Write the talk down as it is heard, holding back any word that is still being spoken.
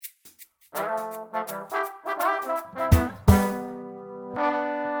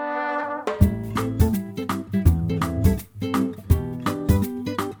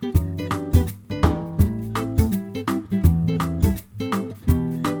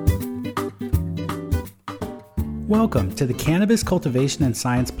Welcome to the Cannabis Cultivation and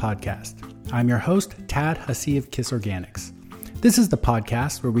Science Podcast. I'm your host, Tad Hussey of Kiss Organics. This is the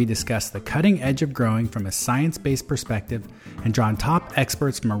podcast where we discuss the cutting edge of growing from a science-based perspective and draw on top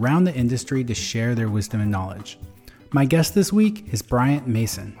experts from around the industry to share their wisdom and knowledge. My guest this week is Bryant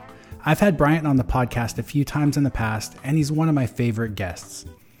Mason. I've had Bryant on the podcast a few times in the past, and he's one of my favorite guests.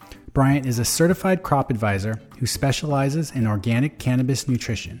 Bryant is a certified crop advisor who specializes in organic cannabis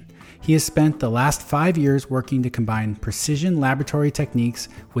nutrition. He has spent the last 5 years working to combine precision laboratory techniques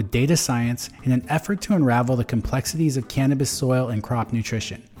with data science in an effort to unravel the complexities of cannabis soil and crop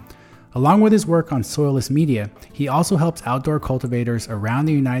nutrition. Along with his work on soilless media, he also helps outdoor cultivators around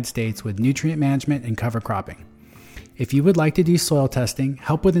the United States with nutrient management and cover cropping. If you would like to do soil testing,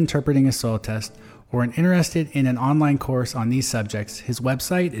 help with interpreting a soil test, or are interested in an online course on these subjects, his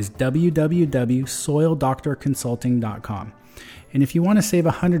website is www.soildoctorconsulting.com. And if you want to save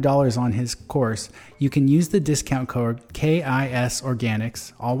 $100 on his course, you can use the discount code KIS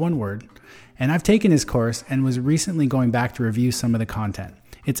Organics, all one word. And I've taken his course and was recently going back to review some of the content.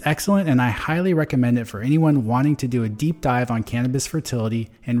 It's excellent, and I highly recommend it for anyone wanting to do a deep dive on cannabis fertility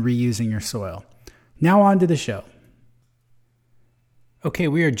and reusing your soil. Now on to the show. Okay,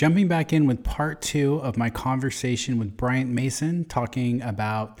 we are jumping back in with part 2 of my conversation with Bryant Mason, talking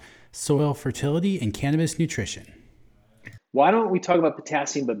about soil fertility and cannabis nutrition. Why don't we talk about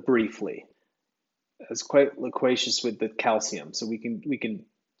potassium, but briefly? It's quite loquacious with the calcium, so we can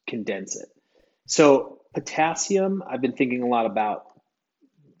condense it. So potassium, I've been thinking a lot about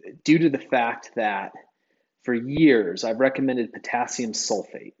due to the fact that for years I've recommended potassium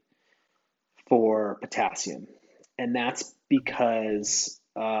sulfate for potassium, and that's because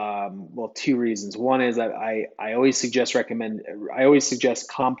two reasons. One is I always suggest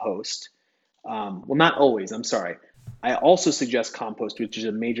compost. Not always. I'm sorry. I also suggest compost, which is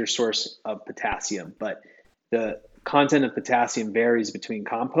a major source of potassium, but the content of potassium varies between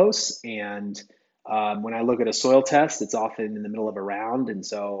composts. And when I look at a soil test, it's often in the middle of a round, and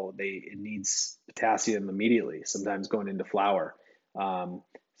so it needs potassium immediately, sometimes going into flower. So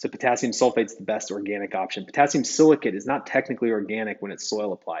potassium sulfate is the best organic option. Potassium silicate is not technically organic when it's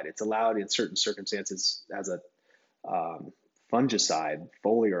soil applied. It's allowed in certain circumstances as a fungicide,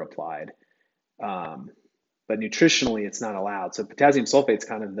 foliar applied. But nutritionally, it's not allowed. So potassium sulfate is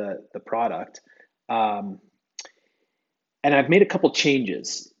kind of the product. And I've made a couple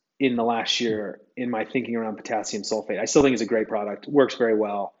changes in the last year in my thinking around potassium sulfate. I still think it's a great product, works very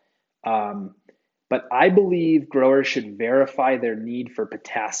well. But I believe growers should verify their need for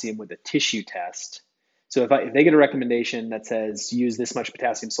potassium with a tissue test. So if they get a recommendation that says use this much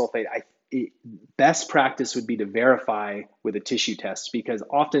potassium sulfate, best practice would be to verify with a tissue test, because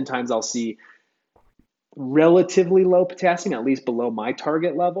oftentimes I'll see relatively low potassium, at least below my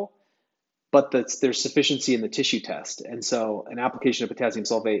target level, but there's sufficiency in the tissue test. And so an application of potassium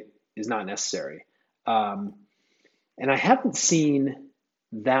sulfate is not necessary. And I haven't seen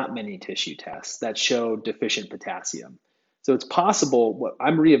that many tissue tests that show deficient potassium. So it's possible.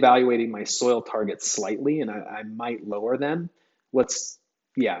 I'm reevaluating my soil targets slightly, and I might lower them.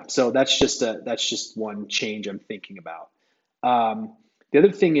 So that's just one change I'm thinking about. The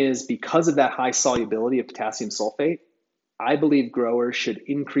other thing is, because of that high solubility of potassium sulfate, I believe growers should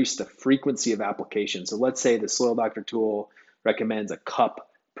increase the frequency of application. So let's say the Soil Doctor tool recommends a cup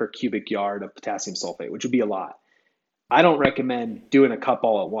per cubic yard of potassium sulfate, which would be a lot. I don't recommend doing a cup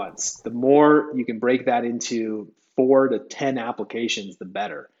all at once. The more you can break that into 4 to 10 applications, the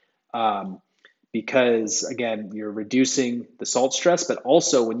better. Because again, you're reducing the salt stress, but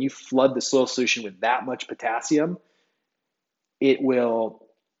also when you flood the soil solution with that much potassium, it will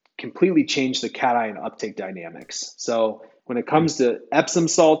completely change the cation uptake dynamics. So when it comes to Epsom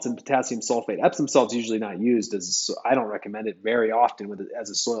salts and potassium sulfate, Epsom salt's usually not used I don't recommend it very often as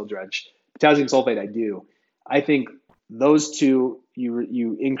a soil drench. Potassium sulfate, I do. I think those two,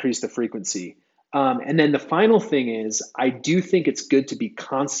 you increase the frequency. And then the final thing is, I do think it's good to be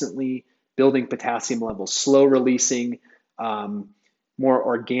constantly building potassium levels, slow releasing, more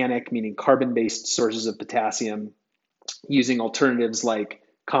organic, meaning carbon-based sources of potassium, using alternatives like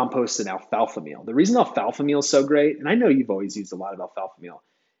compost and alfalfa meal. The reason alfalfa meal is so great, and I know you've always used a lot of alfalfa meal,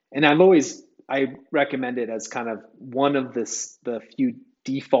 and I recommend it as kind of one of the few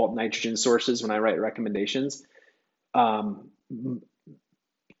default nitrogen sources when I write recommendations.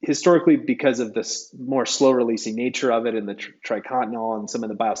 Historically, because of this more slow releasing nature of it and the tricontinol and some of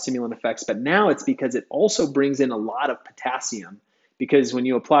the biostimulant effects, but now it's because it also brings in a lot of potassium, because when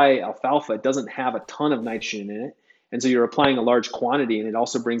you apply alfalfa, it doesn't have a ton of nitrogen in it. And so you're applying a large quantity, and it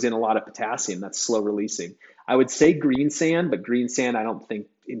also brings in a lot of potassium that's slow releasing. I would say green sand, but green sand I don't think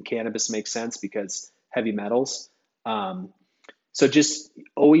in cannabis makes sense because heavy metals. So just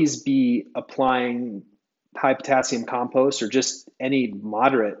always be applying high potassium compost or just any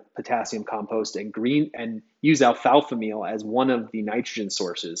moderate potassium compost and use alfalfa meal as one of the nitrogen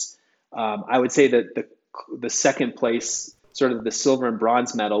sources. I would say that the second place, sort of the silver and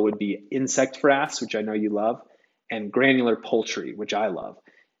bronze medal, would be insect frass, which I know you love, and granular poultry, which I love.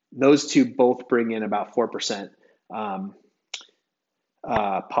 Those two both bring in about 4%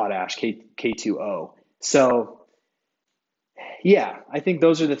 potash, K2O. So yeah, I think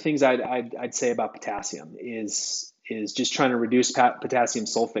those are the things I'd say about potassium is just trying to reduce potassium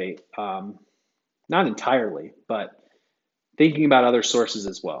sulfate. Not entirely, but thinking about other sources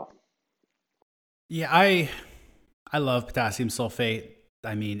as well. Yeah, I love potassium sulfate.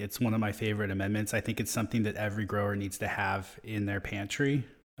 I mean, it's one of my favorite amendments. I think it's something that every grower needs to have in their pantry.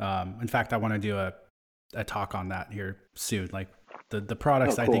 In fact, I want to do a talk on that here soon. Like the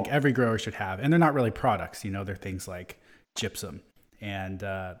products Oh, I think cool. every grower should have, and they're not really products. They're things like gypsum and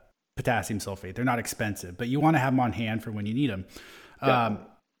potassium sulfate. They're not expensive, but you want to have them on hand for when you need them.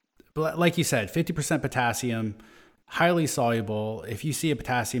 But like you said, 50% potassium, highly soluble. If you see a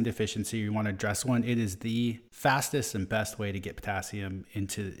potassium deficiency, you want to address one. It is the fastest and best way to get potassium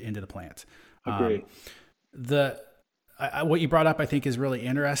into the plant. Agree. What you brought up, I think, is really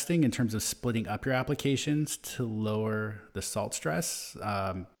interesting in terms of splitting up your applications to lower the salt stress.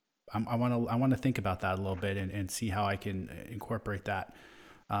 I want to think about that a little bit and see how I can incorporate that.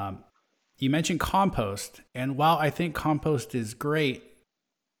 You mentioned compost, and while I think compost is great,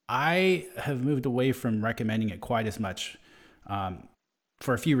 I have moved away from recommending it quite as much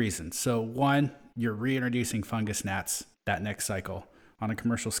for a few reasons. So one, you're reintroducing fungus gnats that next cycle. On a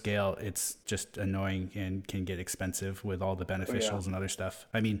commercial scale, it's just annoying and can get expensive with all the beneficials and other stuff.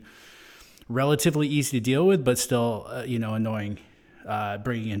 I mean, relatively easy to deal with, but still, annoying,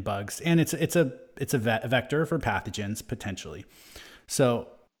 bringing in bugs. And it's a vector for pathogens potentially. So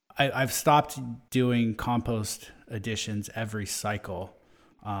I've stopped doing compost additions every cycle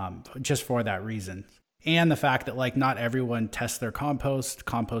just for that reason. And the fact that not everyone tests their compost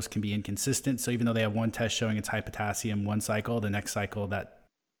can be inconsistent. So even though they have one test showing it's high potassium one cycle, the next cycle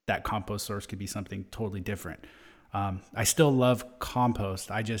that compost source could be something totally different. I still love compost.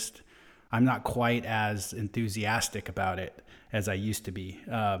 I'm not quite as enthusiastic about it as I used to be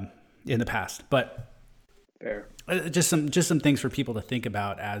in the past. But Fair. Just some things for people to think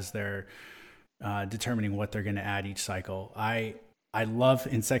about as they're determining what they're going to add each cycle. I love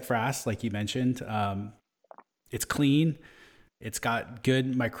insect frass, like you mentioned. It's clean. It's got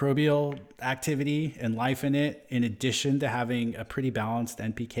good microbial activity and life in it, in addition to having a pretty balanced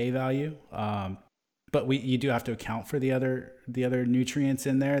NPK value. But you do have to account for the other nutrients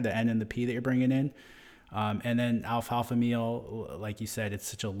in there, the N and the P that you're bringing in. And then alfalfa meal, like you said, it's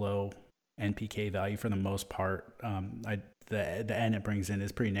such a low NPK value for the most part. The N it brings in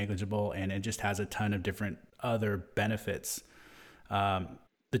is pretty negligible, and it just has a ton of different other benefits. The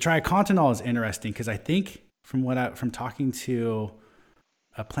triacontanol is interesting because I think from talking to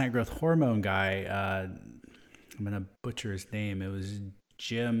a plant growth hormone guy, I'm going to butcher his name. It was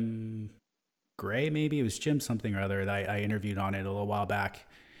Jim Gray, maybe it was Jim something or other that I interviewed on it a little while back.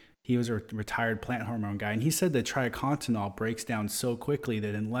 He was a retired plant hormone guy, and he said that triacontanol breaks down so quickly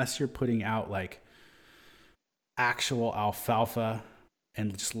that unless you're putting out actual alfalfa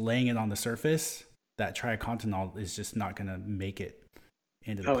and just laying it on the surface, that triacontanol is just not going to make it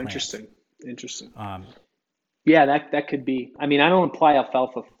into the plant. Interesting. Yeah, that could be. I mean, I don't apply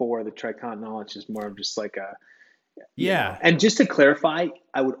alfalfa for the tricontanol. It's just more of just like a And just to clarify,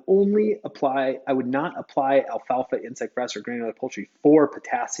 I would not apply alfalfa, insect frass, or granular poultry for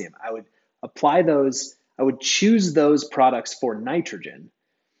potassium. I would choose those products for nitrogen,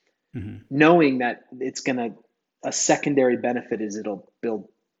 knowing that a secondary benefit is it'll build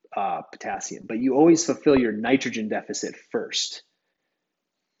potassium. But you always fulfill your nitrogen deficit first.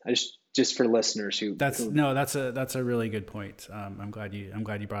 Just for listeners that's a really good point. I'm glad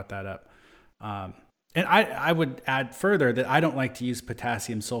you brought that up. And I would add further that I don't like to use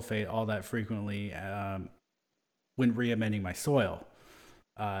potassium sulfate all that frequently when re-amending my soil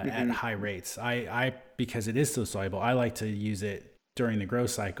at high rates. I because it is so soluble, I like to use it during the growth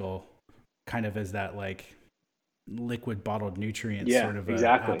cycle, kind of as that liquid bottled nutrient sort of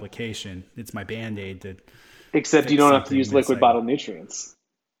application. It's my Band-Aid except you don't have to use liquid bottled nutrients.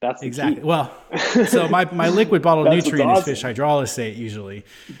 That's exactly. Well, so my liquid bottled nutrient is fish hydrolysate usually.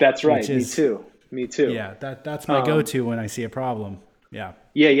 That's right. Me too. Yeah, that's my go-to when I see a problem. Yeah.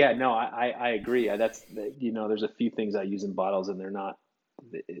 Yeah. No, I agree. There's a few things I use in bottles, and they're not.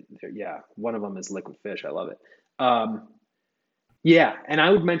 One of them is liquid fish. I love it. Yeah, and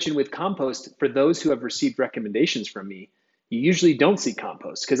I would mention with compost, for those who have received recommendations from me, you usually don't see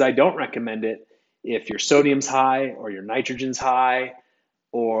compost because I don't recommend it if your sodium's high or your nitrogen's high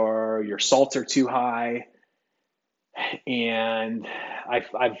or your salts are too high. And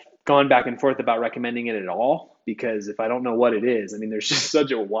I've gone back and forth about recommending it at all because if I don't know what it is, I mean, there's just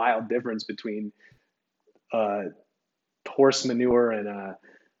such a wild difference between uh, horse manure and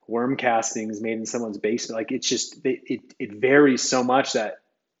worm castings made in someone's basement. Like it's just it varies so much that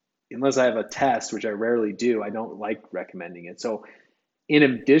unless I have a test, which I rarely do, I don't like recommending it. So in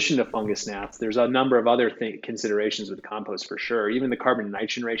addition to fungus gnats, there's a number of other considerations with compost for sure. Even the carbon to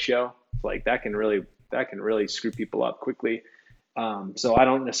nitrogen ratio, like that can really screw people up quickly. So I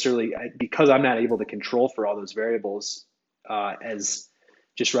don't necessarily because I'm not able to control for all those variables as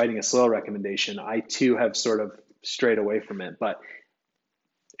just writing a soil recommendation. I too have sort of strayed away from it, but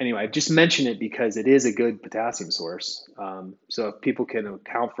anyway, I just mention it because it is a good potassium source. So if people can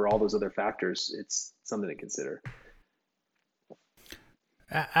account for all those other factors, it's something to consider.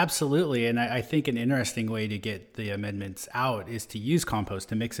 Absolutely. And I think an interesting way to get the amendments out is to use compost,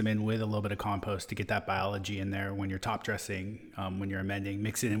 to mix them in with a little bit of compost to get that biology in there when you're top dressing, when you're amending,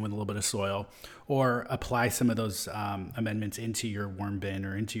 mix it in with a little bit of soil, or apply some of those amendments into your worm bin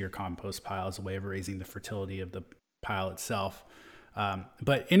or into your compost pile as a way of raising the fertility of the pile itself.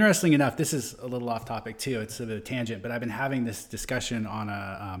 But interestingly enough, this is a little off topic too. It's a bit of a tangent, but I've been having this discussion on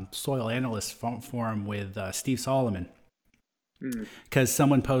a soil analyst forum with Steve Solomon. Because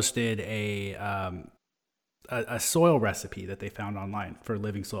someone posted a soil recipe that they found online for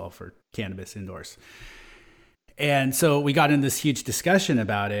living soil for cannabis indoors. And so we got in this huge discussion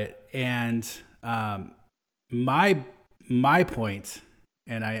about it. And my point,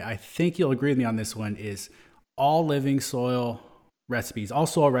 and I think you'll agree with me on this one, is all living soil recipes, all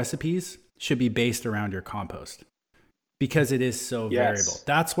soil recipes should be based around your compost because it is so variable.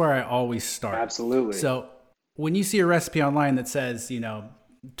 That's where I always start. Absolutely. So when you see a recipe online that says,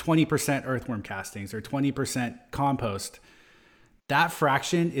 20% earthworm castings or 20% compost, that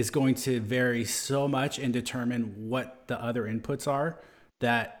fraction is going to vary so much and determine what the other inputs are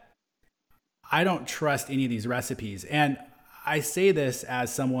that I don't trust any of these recipes. And I say this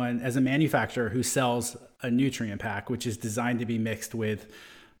as a manufacturer who sells a nutrient pack, which is designed to be mixed with,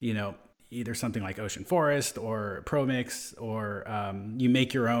 either something like Ocean Forest or ProMix, or you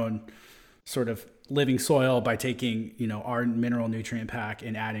make your own sort of living soil by taking, our mineral nutrient pack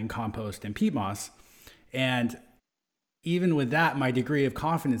and adding compost and peat moss. And even with that, my degree of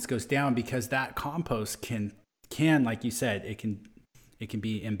confidence goes down because that compost can, like you said, it can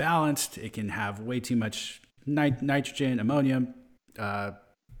be imbalanced. It can have way too much nitrogen, ammonium,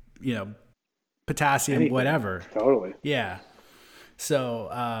 potassium, anything, whatever. Totally. Yeah. So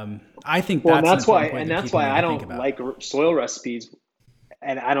I think that's why I don't like soil recipes,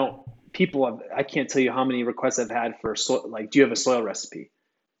 and I can't tell you how many requests I've had for soil, like, do you have a soil recipe?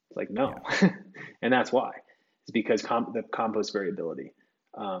 It's like, no. Yeah. And that's why. It's because the compost variability.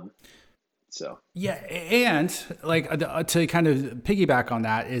 Yeah. And like to kind of piggyback on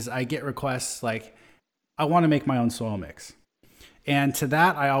that is I get requests like, I want to make my own soil mix. And to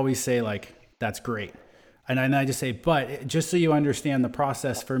that, I always say like, that's great. And I just say, but just so you understand the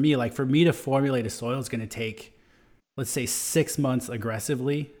process for me to formulate a soil is going to take, let's say 6 months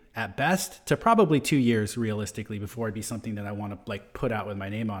aggressively at best to probably 2 years realistically before it'd be something that I want to like put out with my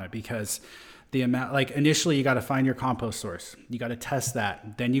name on it, because the amount, like initially you got to find your compost source, you got to test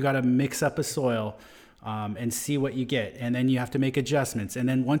that, then you got to mix up a soil and see what you get, and then you have to make adjustments, and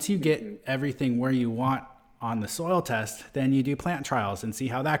then once you get everything where you want on the soil test, then you do plant trials and see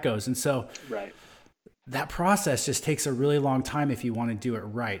how that goes. And so that process just takes a really long time if you want to do it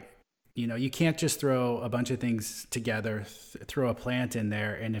right. You can't just throw a bunch of things together, throw a plant in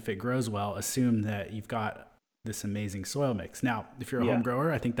there, and if it grows well, assume that you've got this amazing soil mix. Now, if you're a home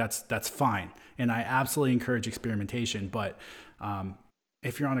grower, I think that's fine. And I absolutely encourage experimentation. But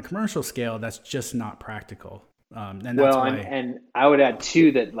if you're on a commercial scale, that's just not practical. And I would add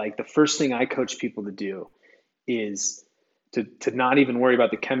too that like the first thing I coach people to do is to not even worry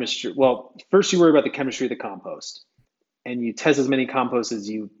about the chemistry. Well, first you worry about the chemistry of the compost, and you test as many composts as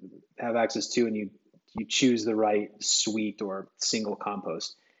you have access to, and you choose the right sweet or single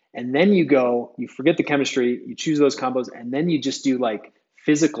compost. And then you forget the chemistry, you choose those composts, and then you just do like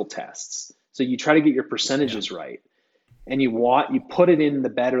physical tests. So you try to get your percentages right, and you put it in the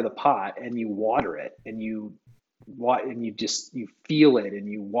bed or the pot, and you water it, and you feel it, and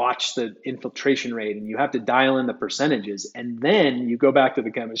you watch the infiltration rate, and you have to dial in the percentages, and then you go back to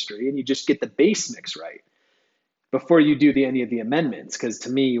the chemistry and you just get the base mix right before you do any of the amendments. Because to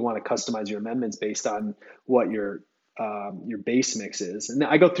me, you want to customize your amendments based on what your your base mix is. And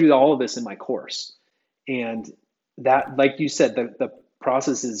I go through all of this in my course. And that, like you said, the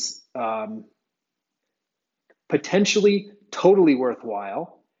process is potentially totally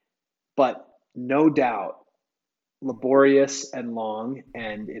worthwhile, but no doubt laborious and long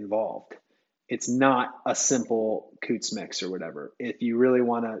and involved. It's not a simple Coots mix or whatever. If you really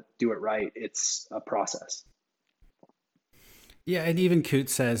want to do it right, it's a process. Yeah, and even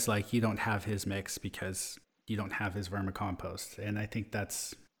Coots says like you don't have his mix because you don't have his vermicompost, and I think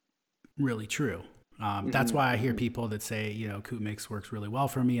that's really true. That's why I hear people that say, you know, Coot mix works really well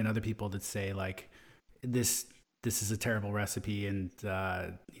for me, and other people that say like this is a terrible recipe and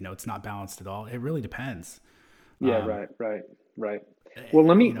you know, it's not balanced at all. It really depends. Yeah, right. Well,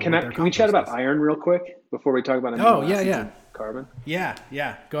 You know, what their can we chat compost about is. iron real quick before we talk about Oh amino yeah, acids yeah, and carbon?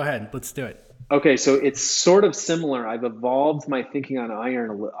 Go ahead. Let's do it. Okay, so it's sort of similar. I've evolved my thinking on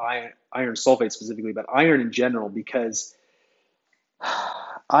iron sulfate specifically, but iron in general, because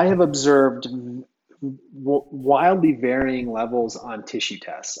I have observed wildly varying levels on tissue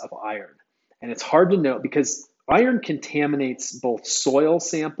tests of iron. And it's hard to know because iron contaminates both soil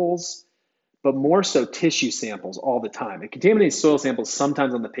samples, but more so tissue samples all the time. It contaminates soil samples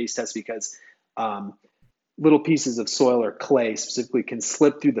sometimes on the paste test because um, little pieces of soil or clay specifically can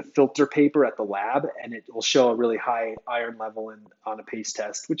slip through the filter paper at the lab, and it will show a really high iron level on a paste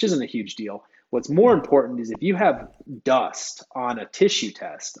test, which isn't a huge deal. What's more important is if you have dust on a tissue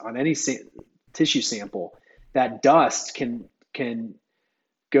test, on any tissue sample, that dust can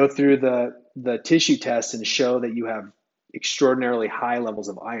go through the tissue test and show that you have extraordinarily high levels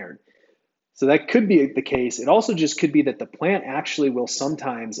of iron. So that could be the case. It also just could be that the plant actually will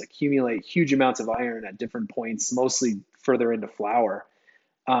sometimes accumulate huge amounts of iron at different points, mostly further into flower.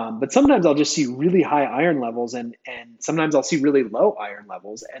 But sometimes I'll just see really high iron levels, and sometimes I'll see really low iron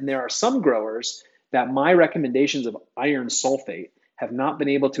levels. And there are some growers that my recommendations of iron sulfate have not been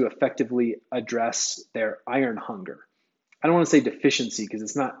able to effectively address their iron hunger. I don't want to say deficiency because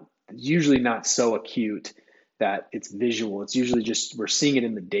it's usually not so acute that it's visual. It's usually just we're seeing it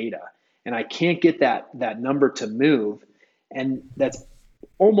in the data, and I can't get that number to move, and that's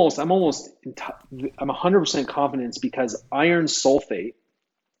I'm 100% confident it's because iron sulfate,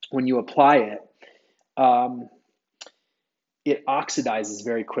 when you apply it, um, it oxidizes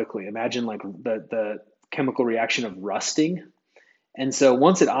very quickly. Imagine like the chemical reaction of rusting. And so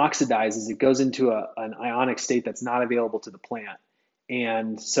once it oxidizes, it goes into an ionic state that's not available to the plant.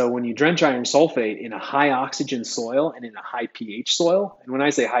 And so when you drench iron sulfate in a high oxygen soil and in a high pH soil, and when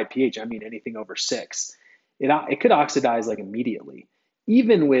I say high pH, I mean anything over 6, it could oxidize like immediately,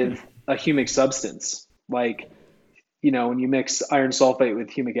 even with a humic substance. Like, you know, when you mix iron sulfate with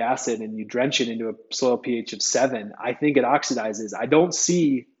humic acid and you drench it into a soil pH of 7, I think it oxidizes. I don't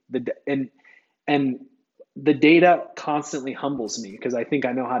see and the data constantly humbles me because I think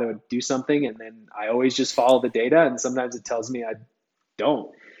I know how to do something, and then I always just follow the data, and sometimes it tells me I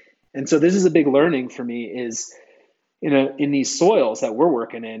don't. And so this is a big learning for me is in these soils that we're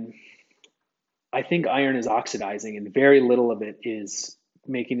working in, I think iron is oxidizing and very little of it is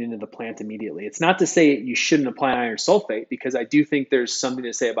making it into the plant immediately. It's not to say you shouldn't apply iron sulfate, because I do think there's something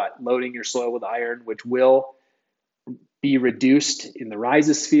to say about loading your soil with iron, which will be reduced in the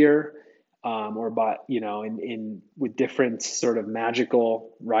rhizosphere, or by, in with different sort of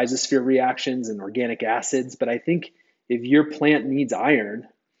magical rhizosphere reactions and organic acids. But I think if your plant needs iron,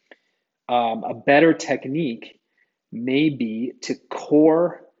 a better technique may be to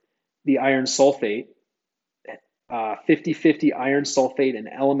core the iron sulfate, 50-50 iron sulfate and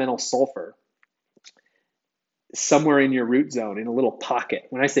elemental sulfur, somewhere in your root zone in a little pocket.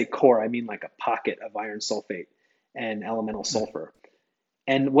 When I say core, I mean like a pocket of iron sulfate and elemental sulfur.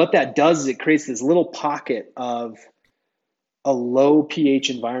 And what that does is it creates this little pocket of a low pH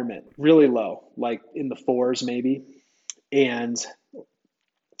environment, really low, like in the 4s maybe, and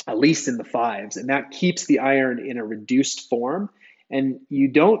at least in the 5s. And that keeps the iron in a reduced form. And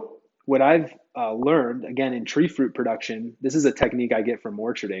what I've learned, again, in tree fruit production, this is a technique I get from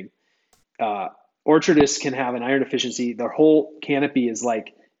orcharding. Orchardists can have an iron deficiency. Their whole canopy is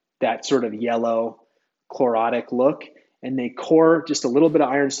like that sort of yellow chlorotic look, and they core just a little bit of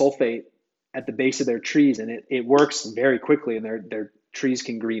iron sulfate at the base of their trees, and it works very quickly, and their trees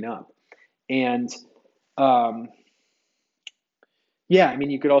can green up. And yeah, I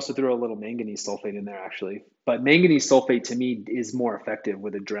mean, you could also throw a little manganese sulfate in there actually, but manganese sulfate to me is more effective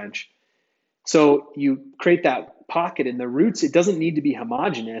with a drench. So you create that pocket, and the roots, it doesn't need to be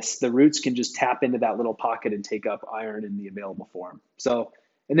homogeneous. The roots can just tap into that little pocket and take up iron in the available form. So,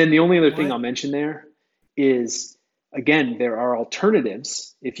 and then the only other thing I'll mention there is, again, there are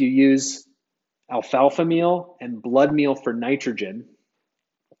alternatives. If you use alfalfa meal and blood meal for nitrogen.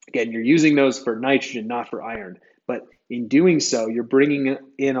 Again, you're using those for nitrogen, not for iron. But in doing so, you're bringing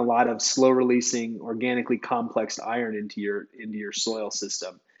in a lot of slow releasing, organically complex iron into your soil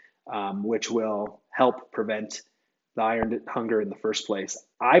system, which will help prevent the iron hunger in the first place.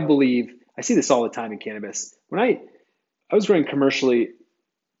 I believe, I see this all the time in cannabis. When I was growing commercially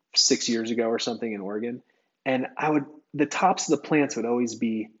 6 years ago or something in Oregon, and the tops of the plants would always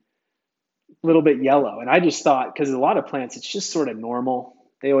be a little bit yellow. And I just thought, because a lot of plants, it's just sort of normal.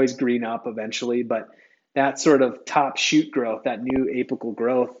 They always green up eventually, but that sort of top shoot growth, that new apical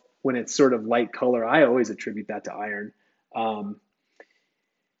growth, when it's sort of light color, I always attribute that to iron.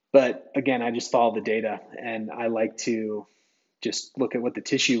 But again, I just follow the data, and I like to just look at what the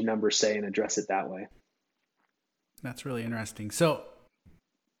tissue numbers say and address it that way. That's really interesting. So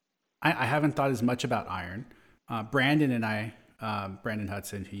I haven't thought as much about iron. Brandon and I, Brandon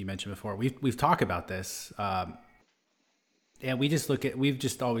Hudson, who you mentioned before, we've talked about this. And we've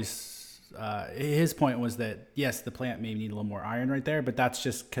just always, his point was that, yes, the plant may need a little more iron right there, but that's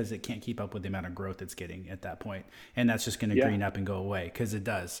just because it can't keep up with the amount of growth it's getting at that point. And that's just going to green up and go away, because it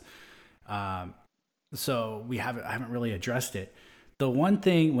does. So I haven't really addressed it. The one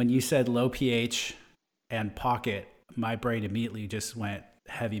thing, when you said low pH and pocket, my brain immediately just went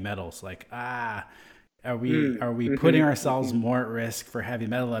heavy metals. Like, are we putting ourselves more at risk for heavy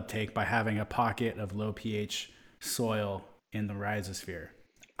metal uptake by having a pocket of low pH soil in the rhizosphere?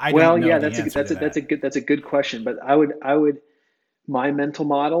 That's a good question. But I would my mental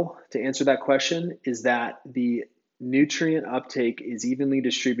model to answer that question is that the nutrient uptake is evenly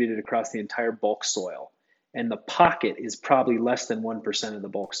distributed across the entire bulk soil, and the pocket is probably less than 1% of the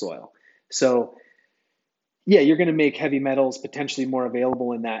bulk soil. So yeah, you're going to make heavy metals potentially more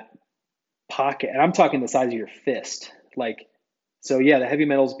available in that pocket. And I'm talking the size of your fist. So yeah, the heavy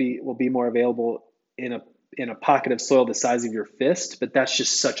metals will be more available in a pocket of soil the size of your fist, but that's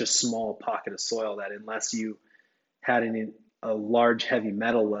just such a small pocket of soil that unless you had a large heavy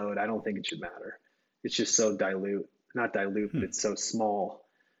metal load, I don't think it should matter. It's just so not dilute, but it's so small.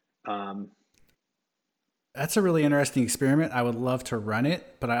 That's a really interesting experiment. I would love to run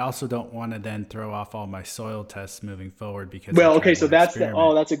it, but I also don't want to then throw off all my soil tests moving forward because. So that's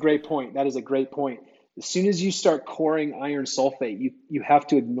a great point. That is a great point. As soon as you start coring iron sulfate, you have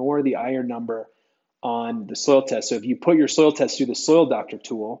to ignore the iron number on the soil test. So if you put your soil test through the soil doctor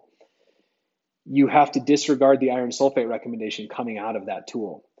tool, you have to disregard the iron sulfate recommendation coming out of that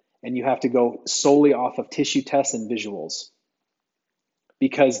tool. And you have to go solely off of tissue tests and visuals,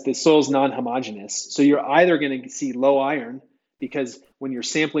 because the soil is non-homogeneous. So you're either going to see low iron because when you're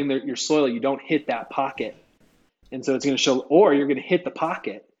sampling your soil, you don't hit that pocket. And so it's going to show, or you're going to hit the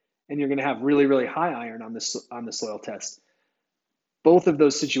pocket and you're going to have really, really high iron on the soil test. Both of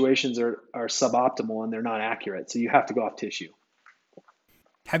those situations are suboptimal and they're not accurate. So you have to go off tissue.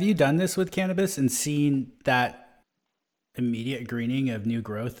 Have you done this with cannabis and seen that immediate greening of new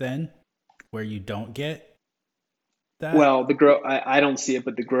growth then, where you don't get that? Well, I don't see it,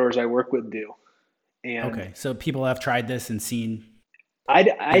 but the growers I work with do. And okay, so people have tried this and seen.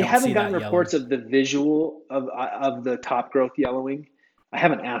 I haven't gotten reports of the visual of the top growth yellowing. I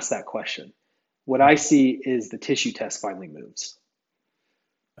haven't asked that question. What I see is the tissue test finally moves.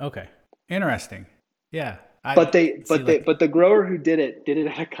 Okay, interesting. Yeah, but the grower who did it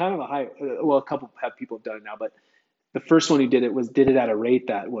at kind of a high. Well, a couple people have done it now, but the first one who did it at a rate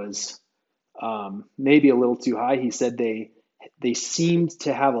that was maybe a little too high. He said they seemed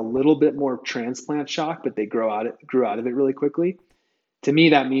to have a little bit more transplant shock, but they grew out of it really quickly. To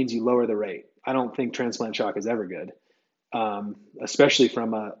me, that means you lower the rate. I don't think transplant shock is ever good, especially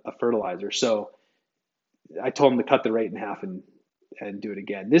from a fertilizer. So I told him to cut the rate in half and do it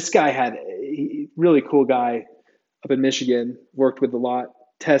again. This guy had a really cool guy up in Michigan, worked with a lot,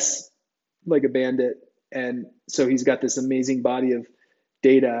 tests like a bandit. And so he's got this amazing body of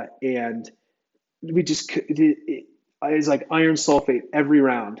data, and it's like iron sulfate every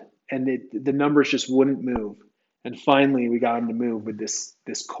round, and the numbers just wouldn't move. And finally we got him to move with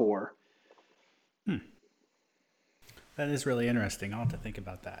this core. That is really interesting. I'll have to think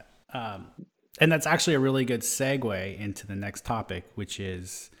about that. And that's actually a really good segue into the next topic, which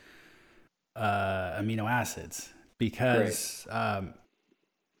is amino acids. Because,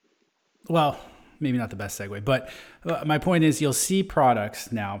 well, maybe not the best segue, but my point is you'll see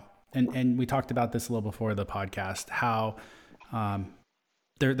products now, and we talked about this a little before the podcast, how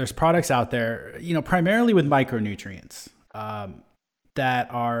there's products out there, primarily with micronutrients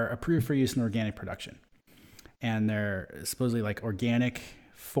that are approved for use in organic production. And they're supposedly like organic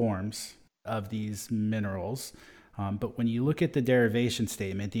forms of these minerals But when you look at the derivation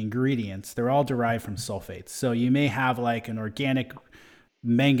statement, the ingredients, they're all derived from sulfates. So you may have like an organic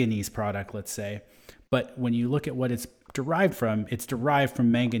manganese product, let's say, but when you look at what it's derived from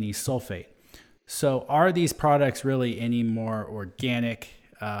manganese sulfate. So are these products really any more organic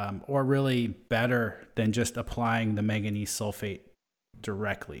or really better than just applying the manganese sulfate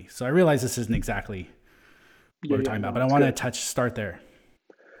directly? So I realize this isn't exactly what we're talking about, but I want to start there.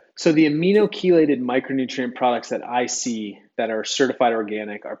 So the amino chelated micronutrient products that I see that are certified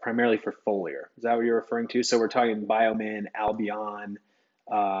organic are primarily for foliar. Is that what you're referring to? So we're talking Biomin, Albion.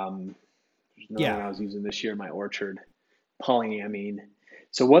 There's another one I was using this year in my orchard, polyamine.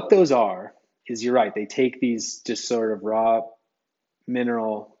 So what those are is, you're right, they take these just sort of raw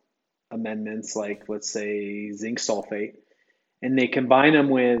mineral amendments, like let's say zinc sulfate, and they combine them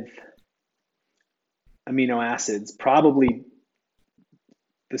with amino acids, probably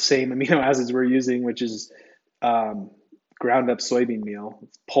the same amino acids we're using, which is ground up soybean meal.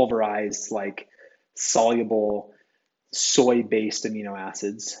 It's pulverized, like soluble soy-based amino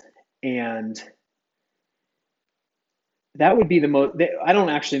acids. And that would be the most, I don't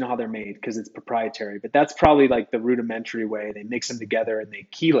actually know how they're made because it's proprietary, but that's probably like the rudimentary way. They mix them together and they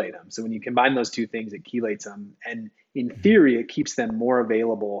chelate them. So when you combine those two things, it chelates them. And in theory, it keeps them more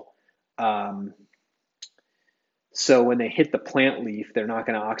available. So when they hit the plant leaf, they're not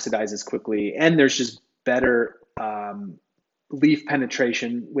going to oxidize as quickly. And there's just better leaf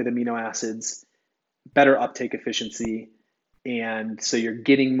penetration with amino acids, better uptake efficiency. And so you're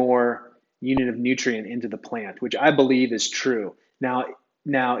getting more unit of nutrient into the plant, which I believe is true. Now,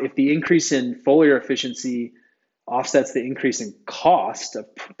 if the increase in foliar efficiency offsets the increase in cost of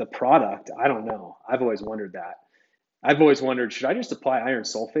the product, I don't know. I've always wondered that. I've always wondered, should I just apply iron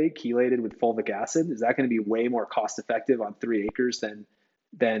sulfate chelated with fulvic acid? Is that going to be way more cost effective on 3 acres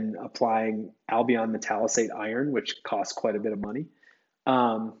than applying Albion metallocate iron, which costs quite a bit of money?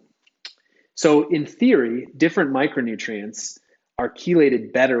 So in theory, different micronutrients are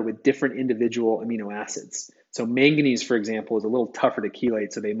chelated better with different individual amino acids. So manganese, for example, is a little tougher to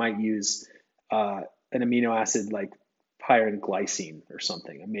chelate, so they might use an amino acid like pyrin glycine or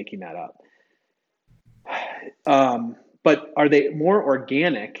something. I'm making that up. But are they more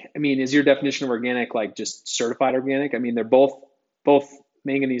organic? I mean, is your definition of organic like just certified organic? I mean, they're both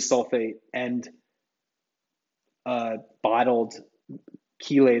manganese sulfate and bottled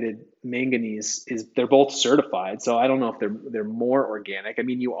chelated manganese, they're both certified. So I don't know if they're more organic. I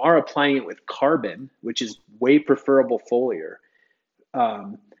mean, you are applying it with carbon, which is way preferable foliar.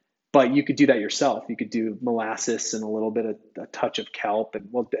 But you could do that yourself. You could do molasses and a little bit of a touch of kelp, and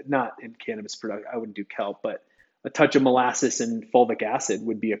well, not in cannabis product. I wouldn't do kelp, but a touch of molasses and fulvic acid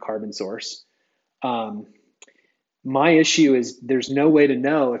would be a carbon source. My issue is there's no way to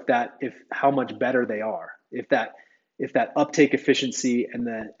know if how much better they are. If that uptake efficiency and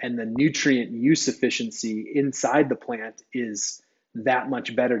the nutrient use efficiency inside the plant is that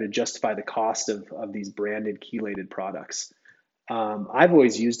much better to justify the cost of these branded chelated products. I've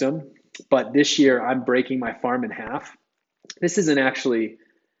always used them, but this year I'm breaking my farm in half. This isn't actually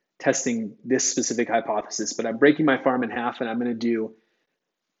testing this specific hypothesis, but I'm breaking my farm in half, and I'm going to do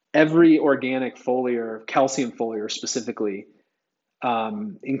every organic foliar, calcium foliar specifically,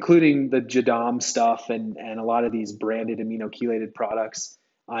 including the Jadam stuff and a lot of these branded amino chelated products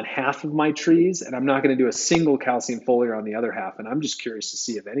on half of my trees. And I'm not going to do a single calcium foliar on the other half. And I'm just curious to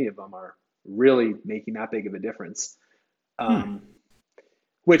see if any of them are really making that big of a difference.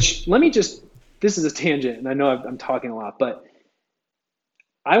 Which this is a tangent, and I know I'm talking a lot, but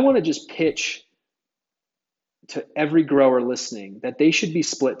I want to just pitch to every grower listening that they should be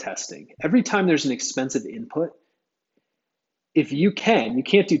split testing. Every time there's an expensive input, if you can't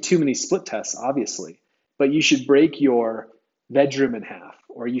do too many split tests, obviously, but you should break your veg room in half,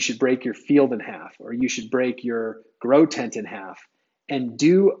 or you should break your field in half, or you should break your grow tent in half and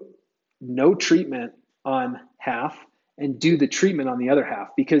do no treatment on half and do the treatment on the other half,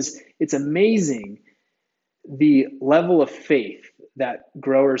 because it's amazing the level of faith that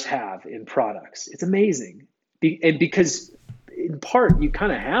growers have in products. It's amazing. And because in part you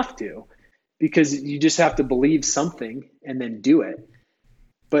kind of have to, because you just have to believe something and then do it.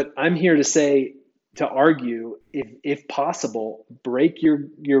 But I'm here to argue, if possible, break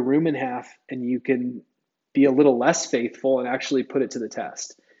your room in half and you can be a little less faithful and actually put it to the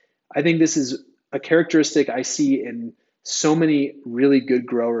test. I think this is a characteristic I see in so many really good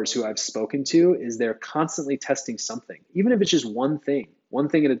growers who I've spoken to, is they're constantly testing something, even if it's just one thing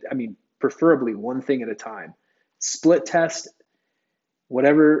preferably one thing at a time. Split test,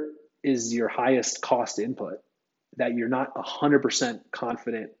 whatever is your highest cost input that you're not 100%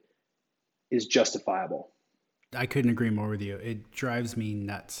 confident is justifiable. I couldn't agree more with you. It drives me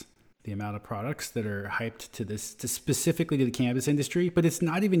nuts, the amount of products that are hyped to specifically to the cannabis industry, but it's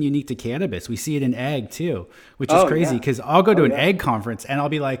not even unique to cannabis. We see it in egg too, which is crazy because I'll go to an egg conference and I'll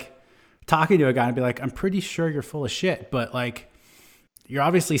be like talking to a guy and be like, I'm pretty sure you're full of shit, but like you're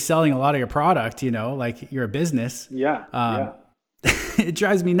obviously selling a lot of your product, you know, like you're a business. Yeah. It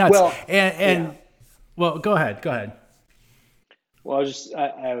drives me nuts. Well, Well, go ahead. Well,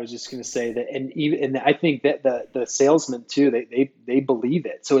 I was just going to say that, and I think that the salesmen too, they believe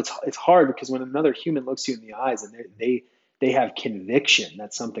it. So it's hard because when another human looks you in the eyes and they have conviction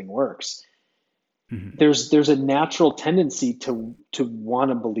that something works, Mm-hmm. there's a natural tendency to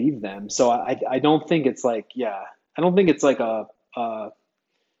want to believe them. So I don't think it's like I don't think it's like a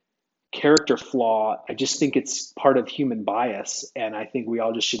character flaw. I just think it's part of human bias, and I think we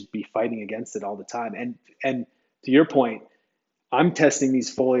all just should be fighting against it all the time. And to your point, I'm testing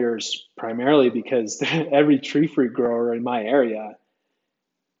these foliars primarily because every tree fruit grower in my area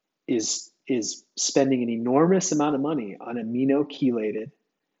is spending an enormous amount of money on amino chelated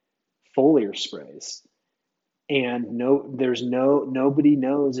foliar sprays, and nobody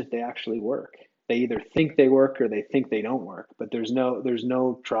knows if they actually work. They either think they work or they think they don't work, but there's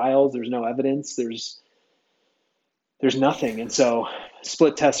no trials, there's no evidence, there's nothing. And so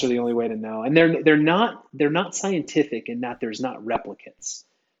split tests are the only way to know. And they're not scientific in that there's not replicates.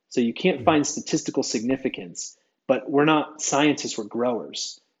 So you can't find statistical significance, but we're not scientists, we're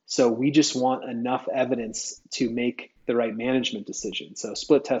growers. So we just want enough evidence to make the right management decision. So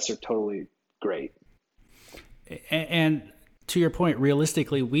split tests are totally great. And to your point,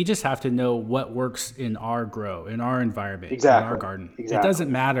 realistically, we just have to know what works in our grow, in our environment, in our garden. Exactly. It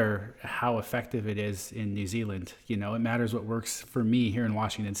doesn't matter how effective it is in New Zealand. You know, it matters what works for me here in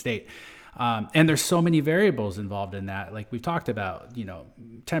Washington State. And there's so many variables involved in that. Like we've talked about, you know,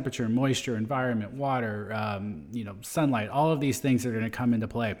 temperature, moisture, environment, water, you know, sunlight, all of these things are going to come into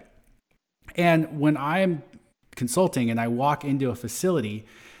play. And when I'm consulting and I walk into a facility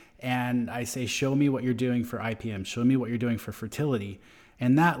and I say, show me what you're doing for IPM, show me what you're doing for fertility,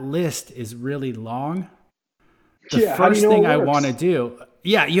 and that list is really long, the first thing I want to do,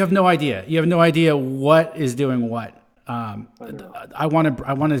 you have no idea. You have no idea what is doing what. I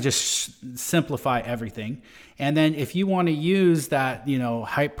want to just simplify everything. And then if you want to use that, you know,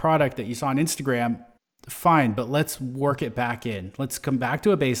 hype product that you saw on Instagram, fine, but let's work it back in. Let's come back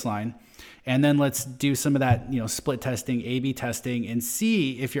to a baseline. And then let's do some of that, you know, split testing, A/B testing, and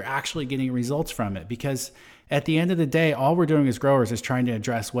see if you're actually getting results from it. Because at the end of the day, all we're doing as growers is trying to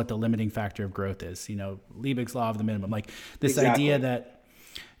address what the limiting factor of growth is. You know, Liebig's law of the minimum, like this idea that,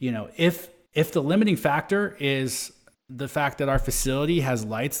 you know, if the limiting factor is the fact that our facility has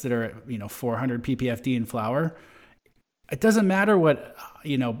lights that are, you know, 400 ppfd in flower, it doesn't matter what,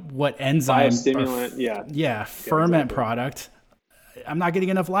 you know, what enzyme, biostimulant, ferment product. I'm not getting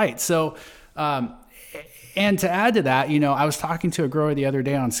enough light. So, and to add to that, you know, I was talking to a grower the other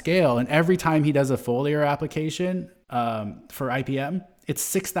day on scale, and every time he does a foliar application for IPM, it's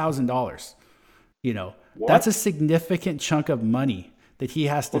 $6,000. You know, that's a significant chunk of money that he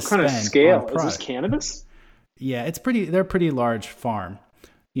has to spend. What kind of scale? Is this cannabis? Yeah, they're a pretty large farm,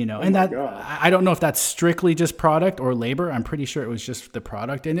 you know, I don't know if that's strictly just product or labor. I'm pretty sure it was just the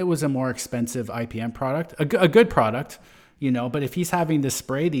product, and it was a more expensive IPM product, a good product. You know, but if he's having to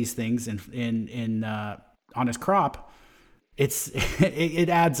spray these things in on his crop, it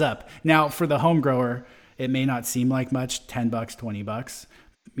adds up. Now for the home grower, it may not seem like much, $10, $20,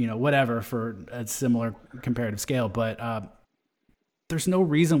 you know, whatever for a similar comparative scale. But there's no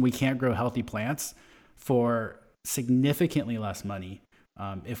reason we can't grow healthy plants for significantly less money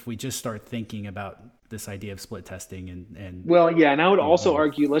if we just start thinking about this idea of split testing and and I would also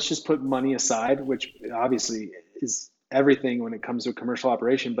argue, let's just put money aside, which obviously is everything when it comes to a commercial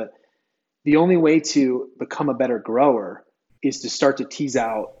operation. But the only way to become a better grower is to start to tease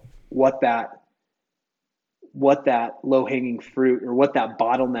out what that low hanging fruit or what that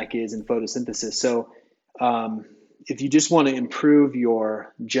bottleneck is in photosynthesis. So if you just want to improve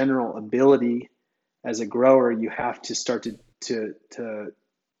your general ability as a grower, you have to start to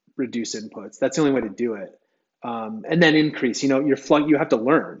reduce inputs. That's the only way to do it. And then increase, you know, you have to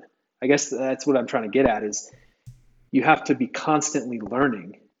learn. I guess that's what I'm trying to get at is, you have to be constantly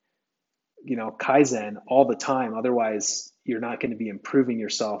learning, you know, Kaizen all the time. Otherwise, you're not going to be improving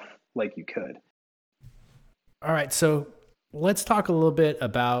yourself like you could. All right. So let's talk a little bit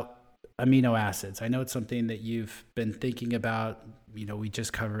about amino acids. I know it's something that you've been thinking about. You know, we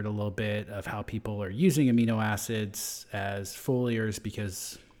just covered a little bit of how people are using amino acids as foliars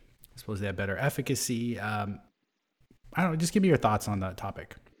because I suppose they have better efficacy. I don't know. Just give me your thoughts on that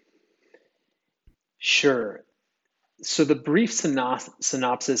topic. Sure. So the brief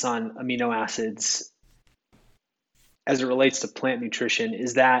synopsis on amino acids as it relates to plant nutrition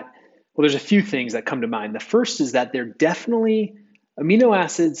is that, well, there's a few things that come to mind. The first is that amino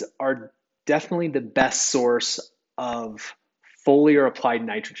acids are definitely the best source of foliar applied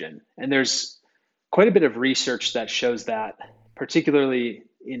nitrogen. And there's quite a bit of research that shows that, particularly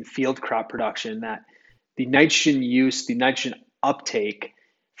in field crop production, that the nitrogen uptake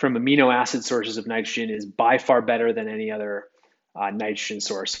from amino acid sources of nitrogen is by far better than any other nitrogen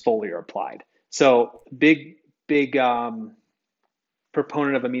source, foliar applied. So big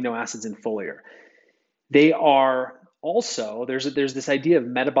proponent of amino acids in foliar. They are also, there's this idea of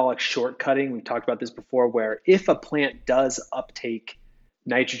metabolic shortcutting. We've talked about this before, where if a plant does uptake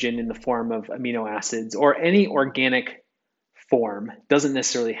nitrogen in the form of amino acids or any organic form, doesn't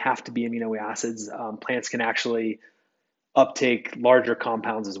necessarily have to be amino acids. Plants can actually uptake larger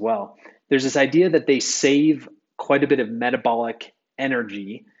compounds as well. There's this idea that they save quite a bit of metabolic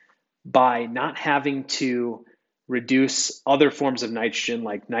energy by not having to reduce other forms of nitrogen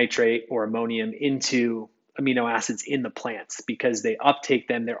like nitrate or ammonium into amino acids in the plants, because they uptake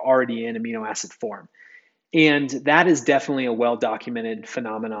them, they're already in amino acid form. And that is definitely a well-documented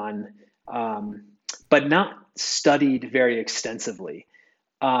phenomenon, but not studied very extensively.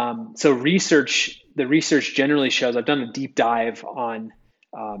 So the research generally shows, I've done a deep dive on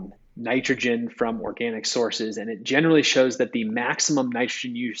nitrogen from organic sources, and it generally shows that the maximum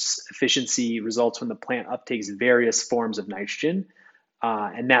nitrogen use efficiency results when the plant uptakes various forms of nitrogen.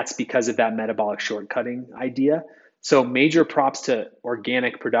 And that's because of that metabolic shortcutting idea. So major props to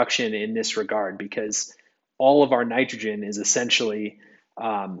organic production in this regard, because all of our nitrogen is essentially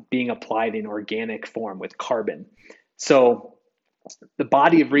being applied in organic form with carbon. So the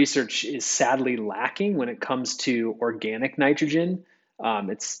body of research is sadly lacking when it comes to organic nitrogen.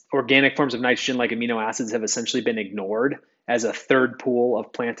 It's organic forms of nitrogen like amino acids have essentially been ignored as a third pool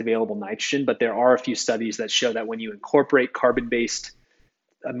of plant available nitrogen, but there are a few studies that show that when you incorporate carbon-based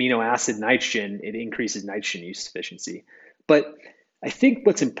amino acid nitrogen, it increases nitrogen use efficiency. But I think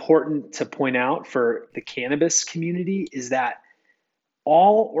what's important to point out for the cannabis community is that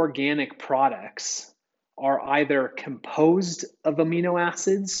all organic products are either composed of amino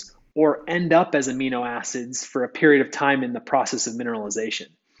acids or end up as amino acids for a period of time in the process of mineralization.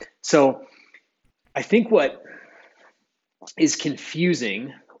 So I think what is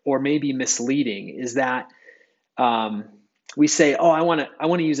confusing or maybe misleading is that we say, oh, I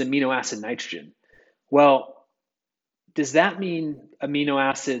want to use amino acid nitrogen. Well, does that mean amino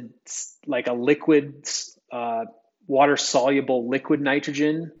acids like a liquid, water-soluble liquid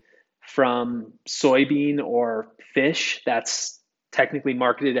nitrogen from soybean or fish that's technically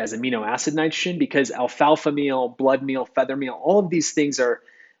marketed as amino acid nitrogen? Because alfalfa meal, blood meal, feather meal, all of these things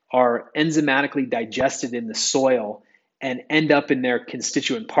are enzymatically digested in the soil and end up in their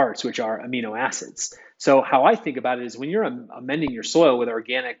constituent parts, which are amino acids. So how I think about it is when you're amending your soil with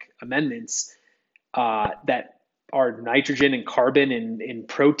organic amendments that are nitrogen and carbon in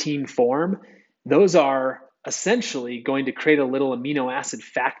protein form, those are essentially going to create a little amino acid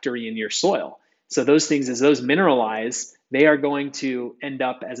factory in your soil. So those things, as those mineralize, they are going to end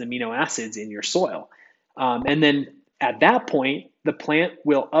up as amino acids in your soil. And then at that point, the plant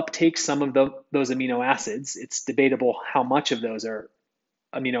will uptake some of those amino acids. It's debatable how much of those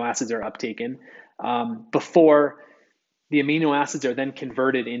amino acids are uptaken before the amino acids are then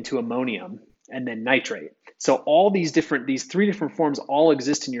converted into ammonium and then nitrate. So all these three different forms all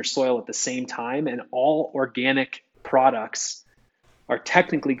exist in your soil at the same time, and all organic products are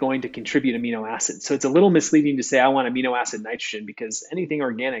technically going to contribute amino acids. So it's a little misleading to say I want amino acid nitrogen, because anything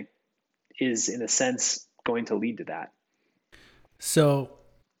organic is in a sense going to lead to that. So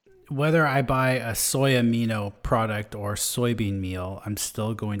whether I buy a soy amino product or soybean meal, I'm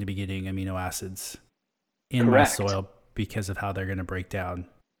still going to be getting amino acids in Correct. my soil because of how they're going to break down.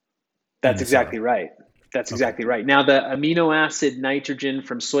 That's exactly right. That's exactly right. Now, the amino acid nitrogen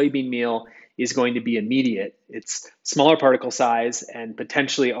from soybean meal is going to be immediate. It's smaller particle size and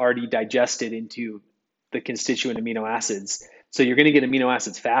potentially already digested into the constituent amino acids. So you're going to get amino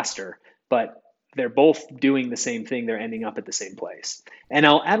acids faster, but they're both doing the same thing. They're ending up at the same place. And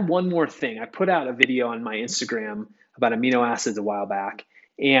I'll add one more thing. I put out a video on my Instagram about amino acids a while back.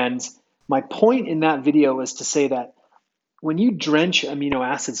 And my point in that video is to say that when you drench amino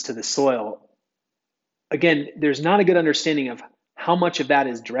acids to the soil, again, there's not a good understanding of how much of that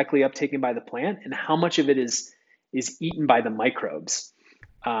is directly uptaken by the plant and how much of it is eaten by the microbes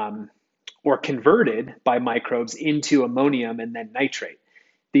or converted by microbes into ammonium and then nitrate.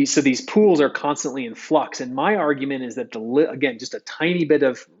 So these pools are constantly in flux. And my argument is that, again, just a tiny bit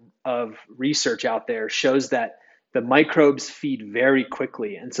of research out there shows that the microbes feed very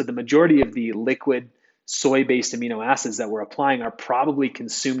quickly. And so the majority of the liquid soy-based amino acids that we're applying are probably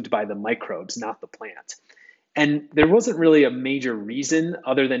consumed by the microbes, not the plant. And there wasn't really a major reason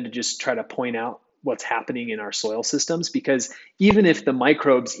other than to just try to point out what's happening in our soil systems, because even if the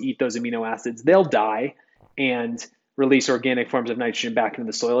microbes eat those amino acids, they'll die and release organic forms of nitrogen back into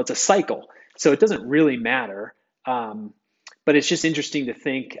the soil. It's a cycle. So it doesn't really matter. But it's just interesting to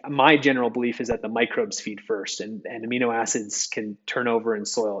think. My general belief is that the microbes feed first, and amino acids can turn over in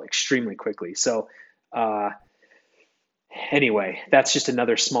soil extremely quickly. So anyway, that's just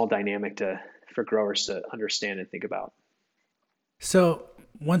another small dynamic for growers to understand and think about. So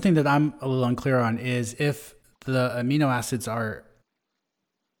one thing that I'm a little unclear on is if the amino acids are,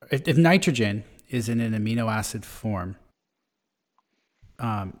 if nitrogen is in an amino acid form,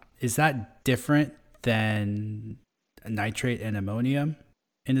 is that different than nitrate and ammonium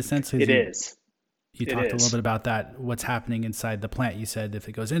in a sense? It is. You talked a little bit about that, what's happening inside the plant. You said if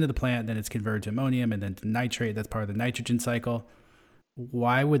it goes into the plant, then it's converted to ammonium and then to nitrate. That's part of the nitrogen cycle.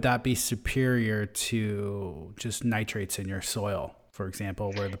 Why would that be superior to just nitrates in your soil, for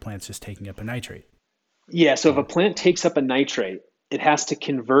example, where the plant's just taking up a nitrate? Yeah, so if a plant takes up a nitrate, it has to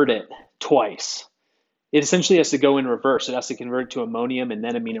convert it twice. It essentially has to go in reverse. It has to convert it to ammonium and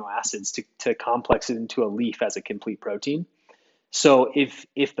then amino acids to complex it into a leaf as a complete protein. So if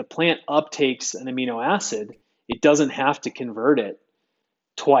the plant uptakes an amino acid, it doesn't have to convert it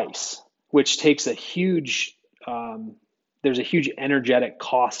twice, which takes a huge, there's a huge energetic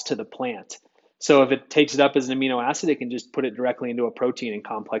cost to the plant. So if it takes it up as an amino acid, it can just put it directly into a protein and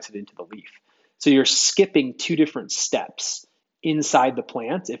complex it into the leaf. So you're skipping two different steps inside the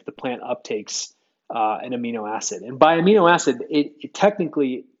plant if the plant uptakes an amino acid. And by amino acid, it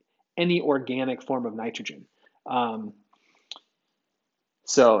technically any organic form of nitrogen.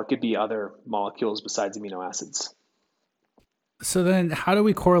 So it could be other molecules besides amino acids. So then how do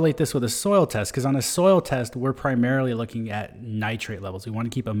we correlate this with a soil test? Because on a soil test, we're primarily looking at nitrate levels. We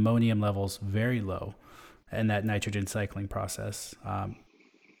want to keep ammonium levels very low in that nitrogen cycling process.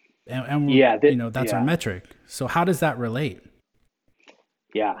 That's our metric. So how does that relate?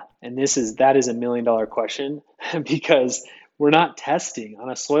 Yeah, and that is $1 million question because we're not testing on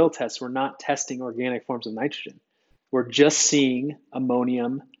a soil test. We're not testing organic forms of nitrogen. We're just seeing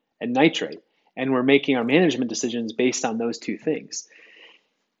ammonium and nitrate, and we're making our management decisions based on those two things.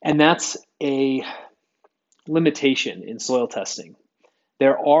 And that's a limitation in soil testing.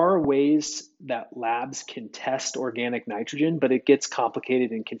 There are ways that labs can test organic nitrogen, but it gets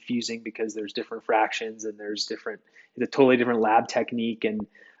complicated and confusing because there's different fractions and it's a totally different lab technique. And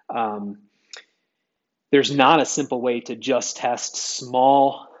there's not a simple way to just test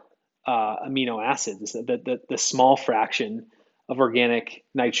small amino acids, the small fraction of organic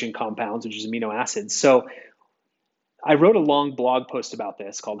nitrogen compounds, which is amino acids. So I wrote a long blog post about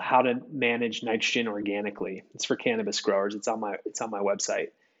this called "How to Manage Nitrogen Organically." It's for cannabis growers. It's on my website,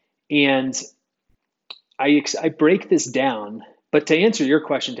 and I break this down. But to answer your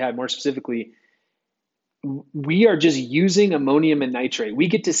question, Tad, more specifically, we are just using ammonium and nitrate. We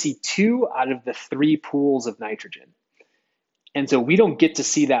get to see 2 out of the 3 pools of nitrogen, and so we don't get to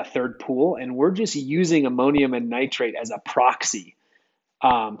see that third pool, and we're just using ammonium and nitrate as a proxy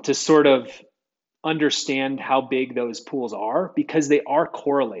to sort of understand how big those pools are because they are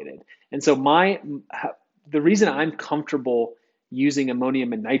correlated. And so the reason I'm comfortable using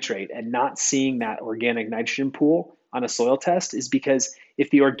ammonium and nitrate and not seeing that organic nitrogen pool on a soil test is because if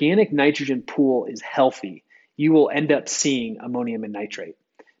the organic nitrogen pool is healthy, you will end up seeing ammonium and nitrate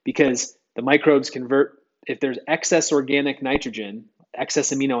because the microbes convert. If there's excess organic nitrogen,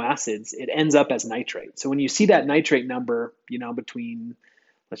 excess amino acids, it ends up as nitrate. So when you see that nitrate number, between,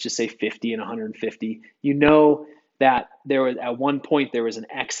 let's just say 50 and 150, you know that at one point there was an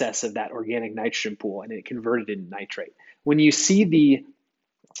excess of that organic nitrogen pool and it converted into nitrate. When you see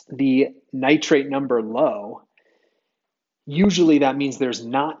the nitrate number low, usually that means there's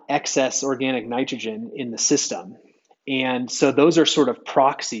not excess organic nitrogen in the system. And so those are sort of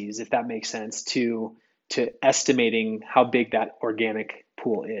proxies, if that makes sense, to estimating how big that organic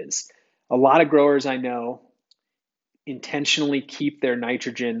pool is. A lot of growers I know intentionally keep their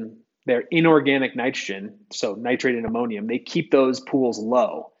inorganic nitrogen, so nitrate and ammonium, they keep those pools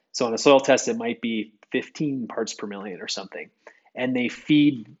low. So on a soil test, it might be 15 parts per million or something. And they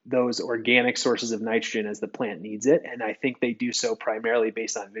feed those organic sources of nitrogen as the plant needs it. And I think they do so primarily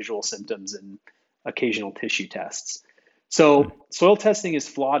based on visual symptoms and occasional tissue tests. So soil testing is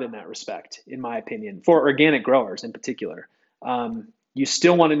flawed in that respect, in my opinion, for organic growers in particular. You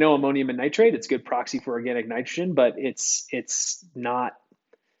still want to know ammonium and nitrate. It's a good proxy for organic nitrogen, but it's not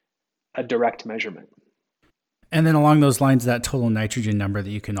a direct measurement. And then along those lines, that total nitrogen number that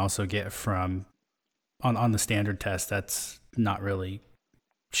you can also get from on the standard test, that's not really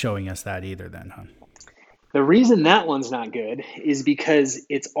showing us that either then, huh? The reason that one's not good is because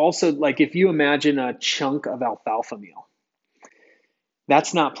it's also like if you imagine a chunk of alfalfa meal,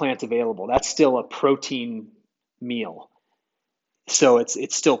 that's not plant available. That's still a protein meal. So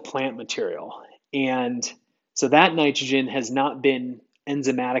it's still plant material. And so that nitrogen has not been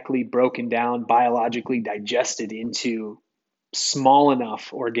enzymatically broken down, biologically digested into small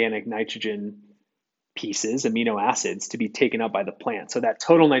enough organic nitrogen pieces, amino acids, to be taken up by the plant. So that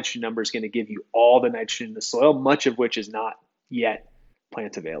total nitrogen number is going to give you all the nitrogen in the soil, much of which is not yet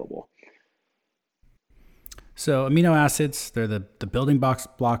plant available. So amino acids, they're the building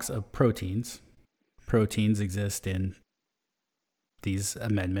blocks of proteins. Proteins exist in these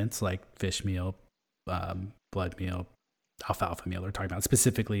amendments like fish meal, blood meal, alfalfa meal. We're talking about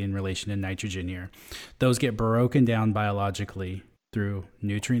specifically in relation to nitrogen here. Those get broken down biologically through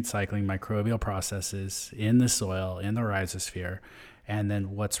nutrient cycling microbial processes in the soil, in the rhizosphere. And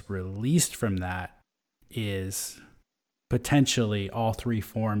then what's released from that is potentially all three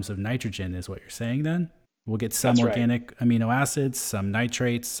forms of nitrogen, is what you're saying then? We'll get some That's organic amino acids, some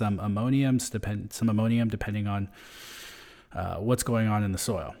nitrates, some ammonium, depending on what's going on in the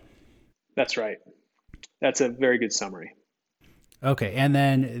soil. That's right. That's a very good summary. Okay, and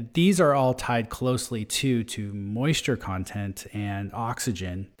then these are all tied closely to moisture content and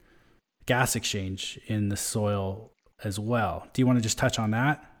oxygen, gas exchange in the soil as well. Do you want to just touch on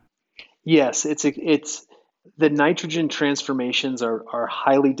that? Yes, it's the nitrogen transformations are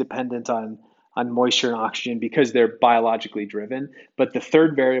highly dependent on moisture and oxygen because they're biologically driven. But the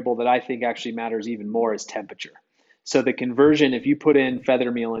third variable that I think actually matters even more is temperature. So the conversion, if you put in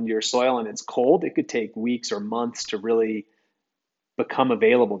feather meal into your soil and it's cold, it could take weeks or months to really become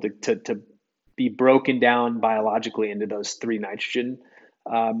available to be broken down biologically into those three nitrogen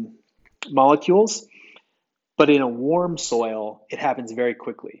molecules. But in a warm soil, it happens very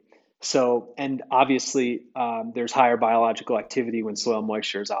quickly. So, and obviously, there's higher biological activity when soil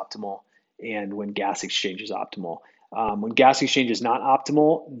moisture is optimal and when gas exchange is optimal. When gas exchange is not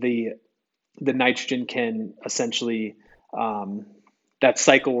optimal, the nitrogen can essentially, that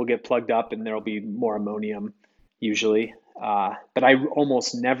cycle will get plugged up and there'll be more ammonium usually. But I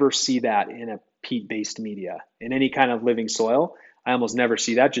almost never see that in a peat-based media. In any kind of living soil, I almost never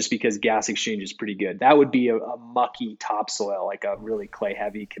see that just because gas exchange is pretty good. That would be a mucky topsoil, like a really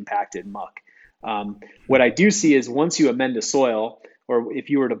clay-heavy, compacted muck. What I do see is once you amend a soil, or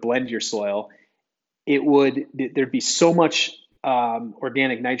if you were to blend your soil, there'd be so much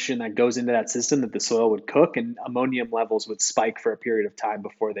organic nitrogen that goes into that system that the soil would cook, and ammonium levels would spike for a period of time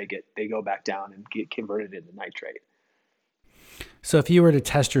before they go back down and get converted into nitrate. So if you were to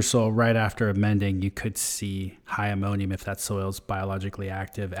test your soil right after amending, you could see high ammonium if that soil is biologically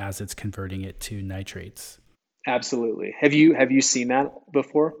active as it's converting it to nitrates. Absolutely. Have you seen that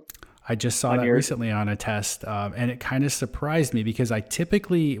before? I just saw that recently on a test, and it kind of surprised me because I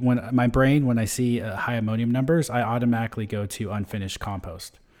typically, when I see high ammonium numbers, I automatically go to unfinished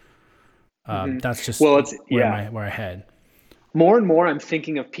compost. That's just where I head. More and more, I'm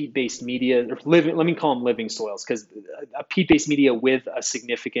thinking of peat-based media, or let me call them living soils, because a peat-based media with a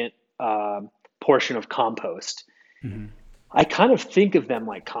significant portion of compost. Mm-hmm. I kind of think of them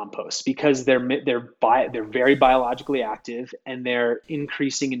like compost because they're very biologically active and they're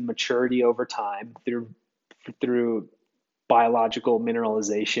increasing in maturity over time through biological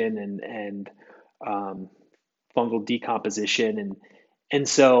mineralization and fungal decomposition and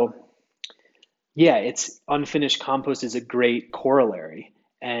so. Yeah, it's unfinished compost is a great corollary.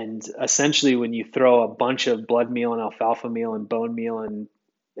 And essentially when you throw a bunch of blood meal and alfalfa meal and bone meal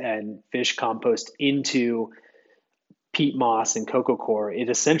and fish compost into peat moss and coco coir, it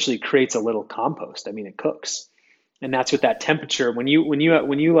essentially creates a little compost. I mean, it cooks. And that's with that temperature. When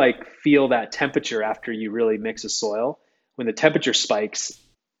you like feel that temperature after you really mix a soil, when the temperature spikes,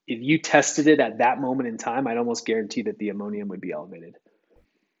 if you tested it at that moment in time, I'd almost guarantee that the ammonium would be elevated.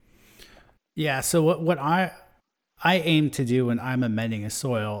 Yeah. So what I aim to do when I'm amending a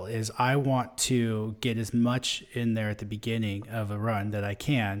soil is I want to get as much in there at the beginning of a run that I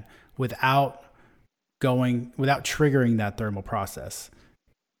can without triggering that thermal process,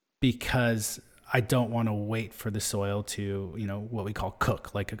 because I don't want to wait for the soil to, what we call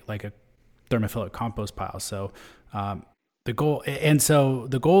cook, like a thermophilic compost pile. So the goal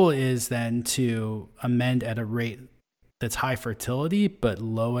is then to amend at a rate that's high fertility, but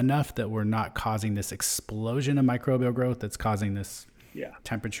low enough that we're not causing this explosion of microbial growth that's causing this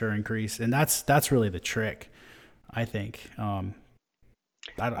temperature increase. And that's really the trick, I think. I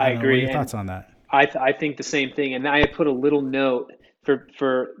agree. What are your thoughts on that? I think the same thing. And I put a little note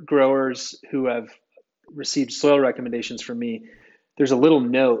for growers who have received soil recommendations from me. There's a little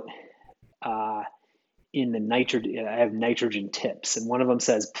note uh, in the nitrogen. I have nitrogen tips, and one of them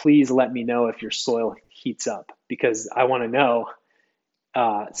says, "Please let me know if your soil heats up because I want to know,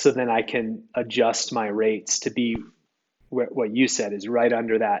 so then I can adjust my rates to be what you said is right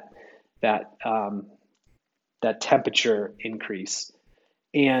under that that temperature increase."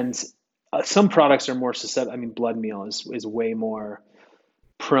 And some products are more susceptible. I mean, blood meal is way more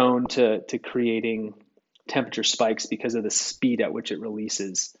prone to creating temperature spikes because of the speed at which it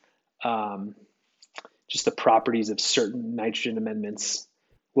releases. Um, just the properties of certain nitrogen amendments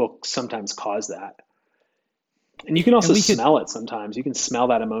will sometimes cause that. And you can And also we could, smell it sometimes. You can smell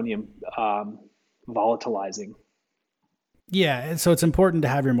that ammonium volatilizing. yeah. And so it's important to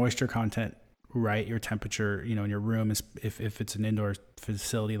have your moisture content right, your temperature, in your room is, if it's an indoor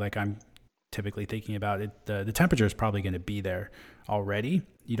facility like I'm typically thinking about it, the temperature is probably going to be there already.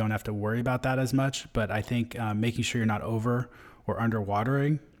 You don't have to worry about that as much. But I think making sure you're not over or under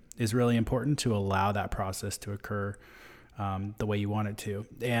watering is really important to allow that process to occur the way you want it to.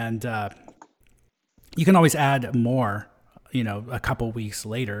 And you can always add more, a couple weeks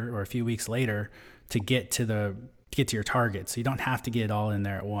later or a few weeks later to get to your target. So you don't have to get it all in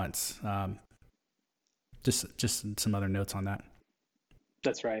there at once. Just some other notes on that.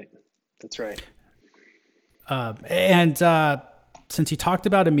 That's right. That's right. And since you talked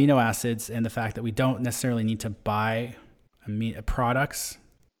about amino acids and the fact that we don't necessarily need to buy products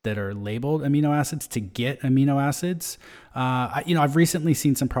that are labeled amino acids to get amino acids, I've recently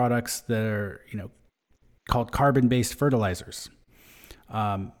seen some products that are, called carbon-based fertilizers.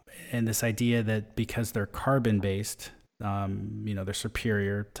 And this idea that because they're carbon-based, they're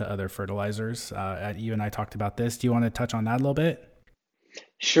superior to other fertilizers. You and I talked about this. Do you want to touch on that a little bit?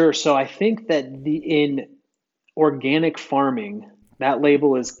 Sure. So I think that in organic farming, that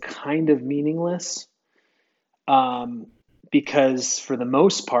label is kind of meaningless, um, because for the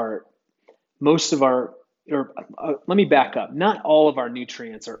most part, most of our, or let me back up, not all of our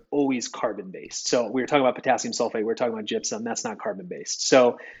nutrients are always carbon based. So we were talking about potassium sulfate, we were talking about gypsum, that's not carbon based.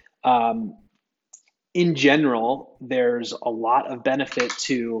 So um, in general, there's a lot of benefit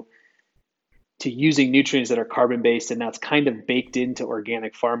to using nutrients that are carbon based, and that's kind of baked into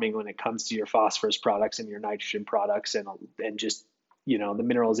organic farming when it comes to your phosphorus products and your nitrogen products and just the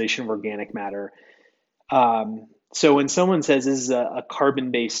mineralization of organic matter. So when someone says this is a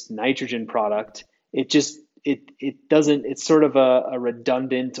carbon based nitrogen product, it doesn't, it's sort of a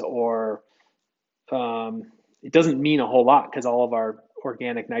redundant, or it doesn't mean a whole lot because all of our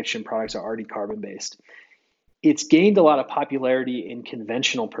organic nitrogen products are already carbon based. It's gained a lot of popularity in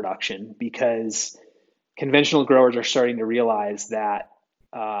conventional production because conventional growers are starting to realize that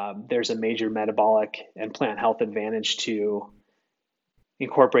there's a major metabolic and plant health advantage to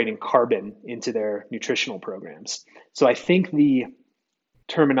incorporating carbon into their nutritional programs. So I think the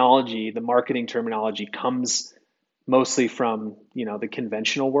marketing terminology comes mostly from, the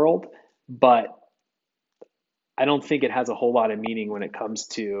conventional world, but I don't think it has a whole lot of meaning when it comes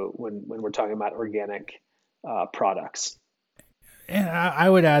to when we're talking about organic products. And I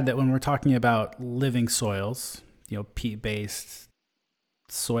would add that when we're talking about living soils, peat-based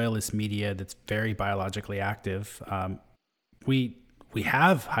soilless media that's very biologically active, we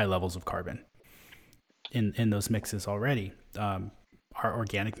have high levels of carbon in those mixes already. Our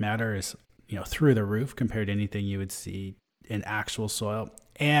organic matter is through the roof compared to anything you would see in actual soil,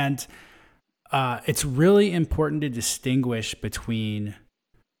 and it's really important to distinguish between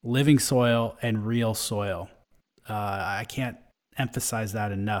living soil and real soil. I can't emphasize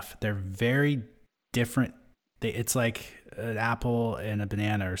that enough. They're very different. It's like an apple and a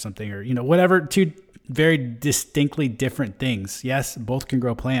banana or something, or whatever, two very distinctly different things. Yes, both can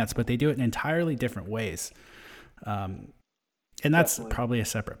grow plants, but they do it in entirely different ways. And that's Definitely. probably a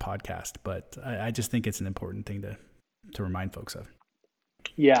separate podcast, but I just think it's an important thing to remind folks of.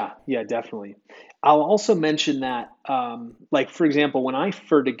 Yeah, definitely. I'll also mention that, like for example, when I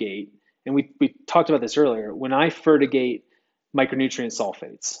fertigate, and we talked about this earlier, when I fertigate micronutrient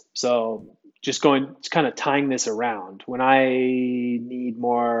sulfates, so just kind of tying this around, when I need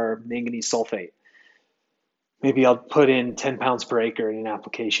more manganese sulfate, maybe I'll put in 10 pounds per acre in an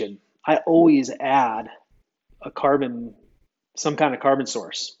application. I always add some kind of carbon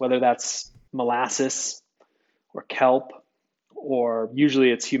source, whether that's molasses or kelp, or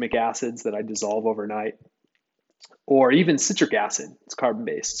usually it's humic acids that I dissolve overnight, or even citric acid. It's carbon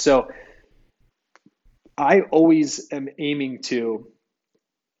based. So I always am aiming to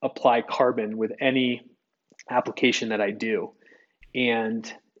apply carbon with any application that I do.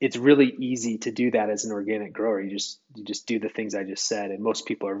 And it's really easy to do that as an organic grower. You just do the things I just said, and most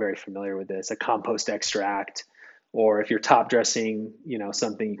people are very familiar with this. A compost extract, or if you're top dressing,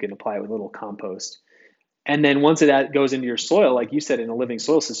 something, you can apply it with a little compost. And then once that goes into your soil, like you said, in a living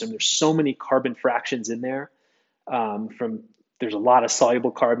soil system, there's so many carbon fractions in there. From There's a lot of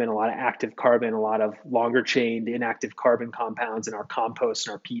soluble carbon, a lot of active carbon, a lot of longer chained inactive carbon compounds in our compost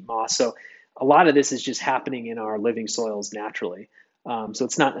and our peat moss. So a lot of this is just happening in our living soils naturally. So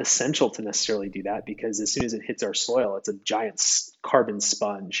it's not essential to necessarily do that, because as soon as it hits our soil, it's a giant carbon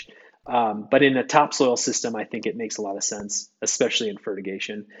sponge. But in a topsoil system, I think it makes a lot of sense, especially in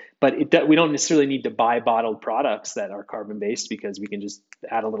fertigation. But we don't necessarily need to buy bottled products that are carbon-based, because we can just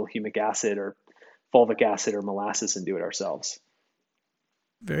add a little humic acid or fulvic acid or molasses and do it ourselves.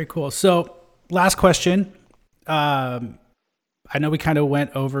 Very cool. So last question. I know we kind of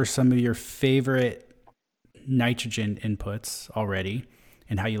went over some of your favorite nitrogen inputs already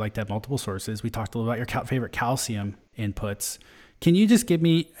and how you like to have multiple sources. We talked a little about your favorite calcium inputs. Can you just give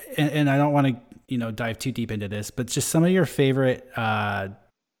me, and I don't want to, dive too deep into this, but just some of your favorite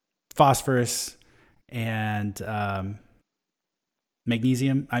phosphorus and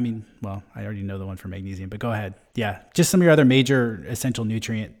magnesium? I already know the one for magnesium, but go ahead. Yeah. Just some of your other major essential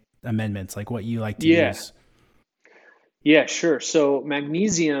nutrient amendments, like what you like to use. Yeah, sure. So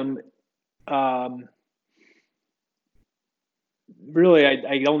magnesium, really,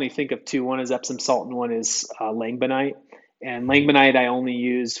 I only think of two. One is Epsom salt and one is langbonite. And langbonite I only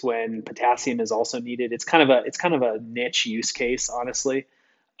use when potassium is also needed. It's kind of a niche use case, honestly.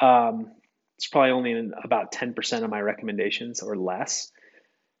 It's probably only in about 10% of my recommendations or less.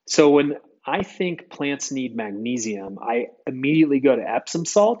 So when I think plants need magnesium, I immediately go to Epsom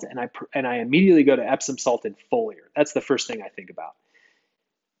salt, and I immediately go to Epsom salt and foliar. That's the first thing I think about.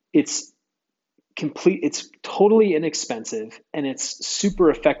 It's totally inexpensive, and it's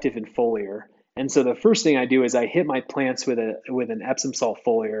super effective in foliar. And so the first thing I do is I hit my plants with an Epsom salt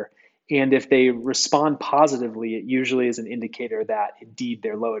foliar, and if they respond positively, it usually is an indicator that indeed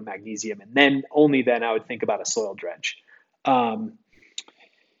they're low in magnesium. And then only then I would think about a soil drench. I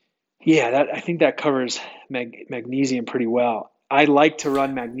think that covers magnesium pretty well. I like to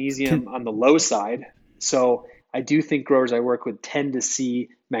run magnesium on the low side. So I do think growers I work with tend to see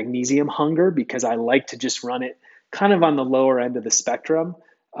magnesium hunger, because I like to just run it kind of on the lower end of the spectrum,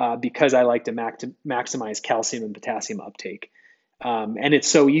 because I like to maximize calcium and potassium uptake. And it's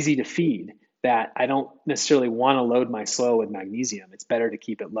so easy to feed that I don't necessarily want to load my soil with magnesium. It's better to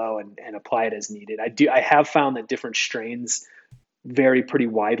keep it low and apply it as needed. I have found that different strains vary pretty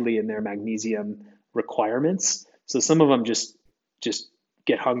widely in their magnesium requirements. So some of them just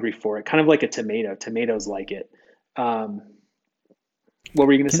get hungry for it, kind of like a tomato. Tomatoes like it. What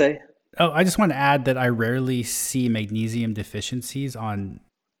were you going to say? Oh, I just want to add that I rarely see magnesium deficiencies on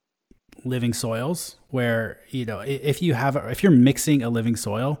living soils, where, if you're mixing a living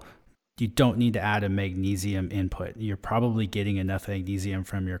soil, you don't need to add a magnesium input. You're probably getting enough magnesium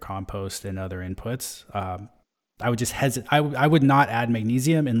from your compost and other inputs. I would just hesitate. I would not add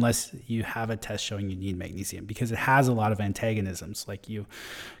magnesium unless you have a test showing you need magnesium, because it has a lot of antagonisms, like you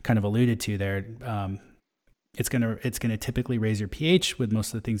kind of alluded to there. It's gonna typically raise your pH with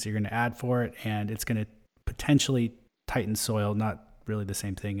most of the things you're going to add for it, and it's going to potentially tighten soil. Not really the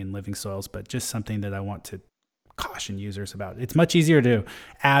same thing in living soils, but just something that I want to caution users about. It's much easier to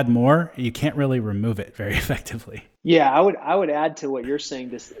add more. You can't really remove it very effectively. Yeah, I would add to what you're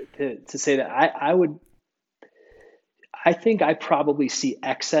saying to say that I think I probably see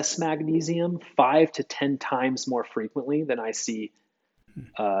excess magnesium 5 to 10 times more frequently than I see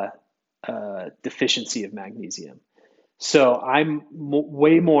deficiency of magnesium. So I'm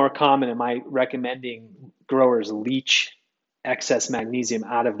way more common in my recommending growers leach excess magnesium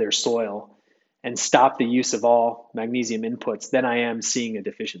out of their soil and stop the use of all magnesium inputs than I am seeing a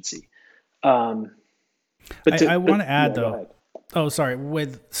deficiency. I want to add though. Oh, sorry.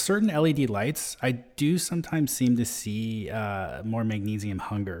 With certain LED lights, I do sometimes seem to see more magnesium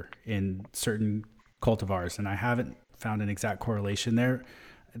hunger in certain cultivars, and I haven't found an exact correlation there.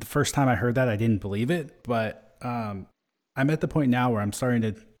 The first time I heard that, I didn't believe it, but I'm at the point now where I'm starting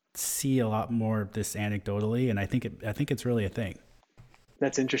to see a lot more of this anecdotally, and I think it's really a thing.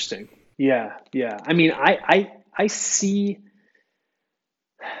 That's interesting. Yeah. I mean, I see.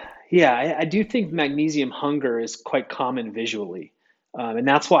 Yeah, I do think magnesium hunger is quite common visually, and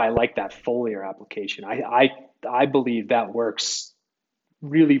that's why I like that foliar application. I believe that works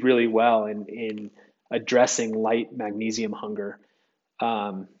really, really well in addressing light magnesium hunger.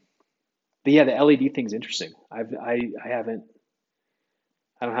 But yeah, the LED thing's interesting. I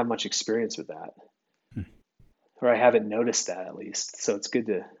don't have much experience with that. or I haven't noticed that at least. So it's good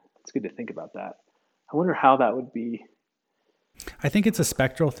to think about that. I wonder how that would be. I think it's a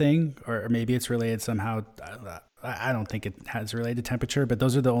spectral thing, or maybe it's related somehow. I don't think it has related to temperature, but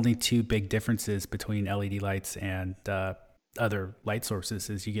those are the only two big differences between LED lights and other light sources.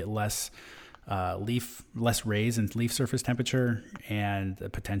 Is you get less rays and leaf surface temperature, and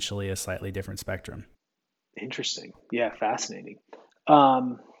potentially a slightly different spectrum. Interesting. Yeah, fascinating.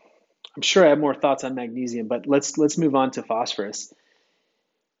 I'm sure I have more thoughts on magnesium, but let's move on to phosphorus.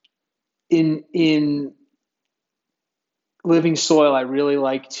 In living soil, I really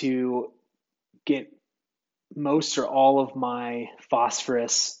like to get most or all of my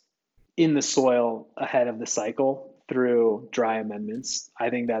phosphorus in the soil ahead of the cycle through dry amendments. I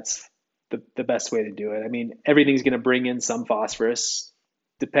think that's the best way to do it. I mean, everything's going to bring in some phosphorus.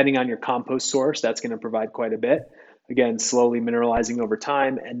 Depending on your compost source, that's going to provide quite a bit. Again, slowly mineralizing over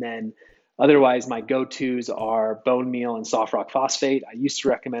time. And then otherwise, my go-tos are bone meal and soft rock phosphate. I used to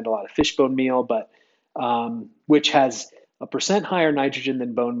recommend a lot of fish bone meal, but which has a % higher nitrogen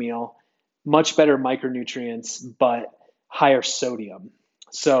than bone meal, much better micronutrients, but higher sodium.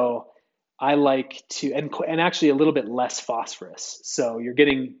 So I like to, and actually a little bit less phosphorus. So you're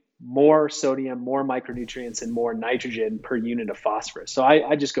getting more sodium, more micronutrients, and more nitrogen per unit of phosphorus. So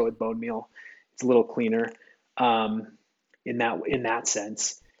I just go with bone meal. It's a little cleaner in that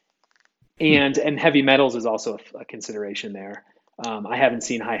sense. And heavy metals is also a consideration there. I haven't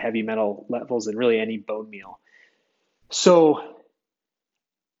seen high heavy metal levels in really any bone meal. So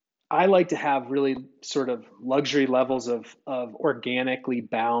I like to have really sort of luxury levels of organically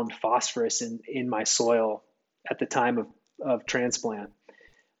bound phosphorus in my soil at the time of transplant.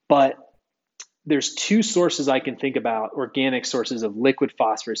 But there's two sources I can think about, organic sources of liquid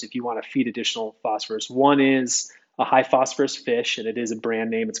phosphorus if you want to feed additional phosphorus. One is a high phosphorus fish, and it is a brand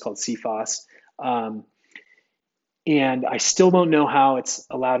name. It's called CFOS. And I still don't know how it's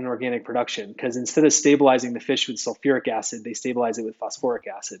allowed in organic production, because instead of stabilizing the fish with sulfuric acid, they stabilize it with phosphoric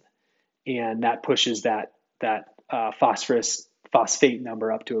acid. And that pushes that phosphate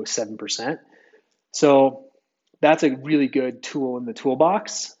number up to 7%. So that's a really good tool in the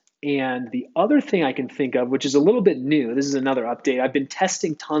toolbox. And the other thing I can think of, which is a little bit new, this is another update. I've been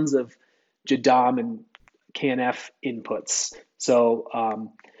testing tons of Jadam and KNF inputs.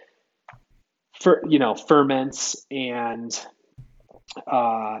 So ferments and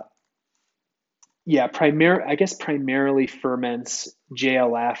primarily ferments,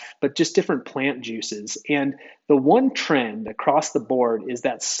 JLF, but just different plant juices. And the one trend across the board is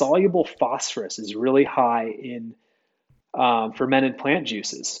that soluble phosphorus is really high in fermented plant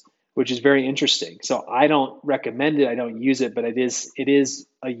juices, which is very interesting. So I don't recommend it. I don't use it, but it is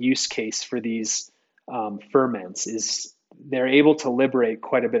a use case for these ferments. Is they're able to liberate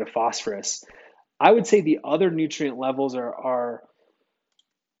quite a bit of phosphorus. I would say the other nutrient levels are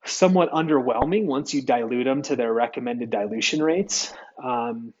somewhat underwhelming once you dilute them to their recommended dilution rates.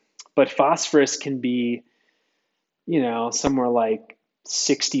 But phosphorus can be, somewhere like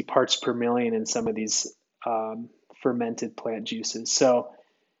 60 parts per million in some of these fermented plant juices. So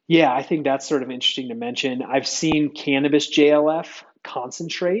yeah, I think that's sort of interesting to mention. I've seen cannabis JLF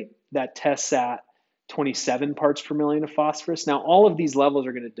concentrate that tests at 27 parts per million of phosphorus. Now, all of these levels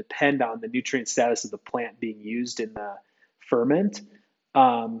are going to depend on the nutrient status of the plant being used in the ferment.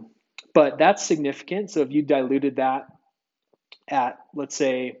 But that's significant. So if you diluted that at, let's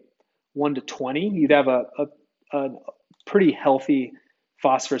say, 1 to 20, you'd have a pretty healthy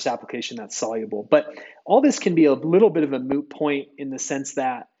phosphorus application that's soluble. But all this can be a little bit of a moot point in the sense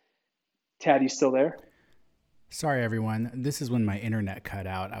that, Tad, you still there? Sorry, everyone. This is when my internet cut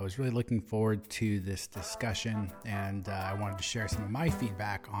out. I was really looking forward to this discussion, and I wanted to share some of my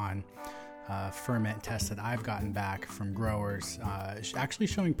feedback on ferment tests that I've gotten back from growers, actually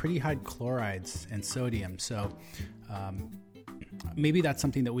showing pretty high chlorides and sodium. So maybe that's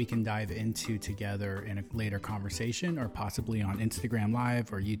something that we can dive into together in a later conversation, or possibly on Instagram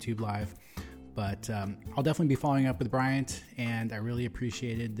Live or YouTube Live. But I'll definitely be following up with Bryant, and I really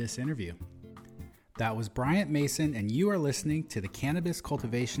appreciated this interview. That was Bryant Mason, and you are listening to the Cannabis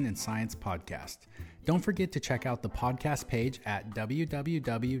Cultivation and Science Podcast. Don't forget to check out the podcast page at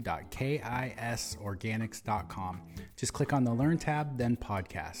www.kisorganics.com. Just click on the Learn tab, then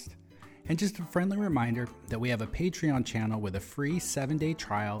Podcast. And just a friendly reminder that we have a Patreon channel with a free 7-day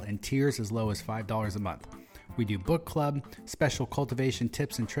trial and tiers as low as $5 a month. We do book club, special cultivation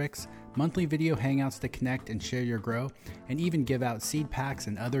tips and tricks, monthly video hangouts to connect and share your grow, and even give out seed packs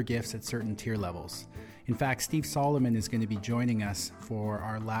and other gifts at certain tier levels. In fact, Steve Solomon is going to be joining us for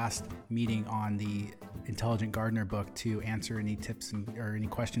our last meeting on the Intelligent Gardener book to answer any tips or any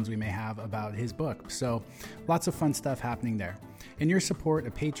questions we may have about his book. So lots of fun stuff happening there. And your support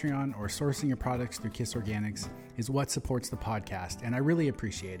of Patreon or sourcing your products through Kiss Organics is what supports the podcast, and I really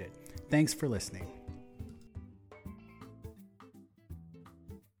appreciate it. Thanks for listening.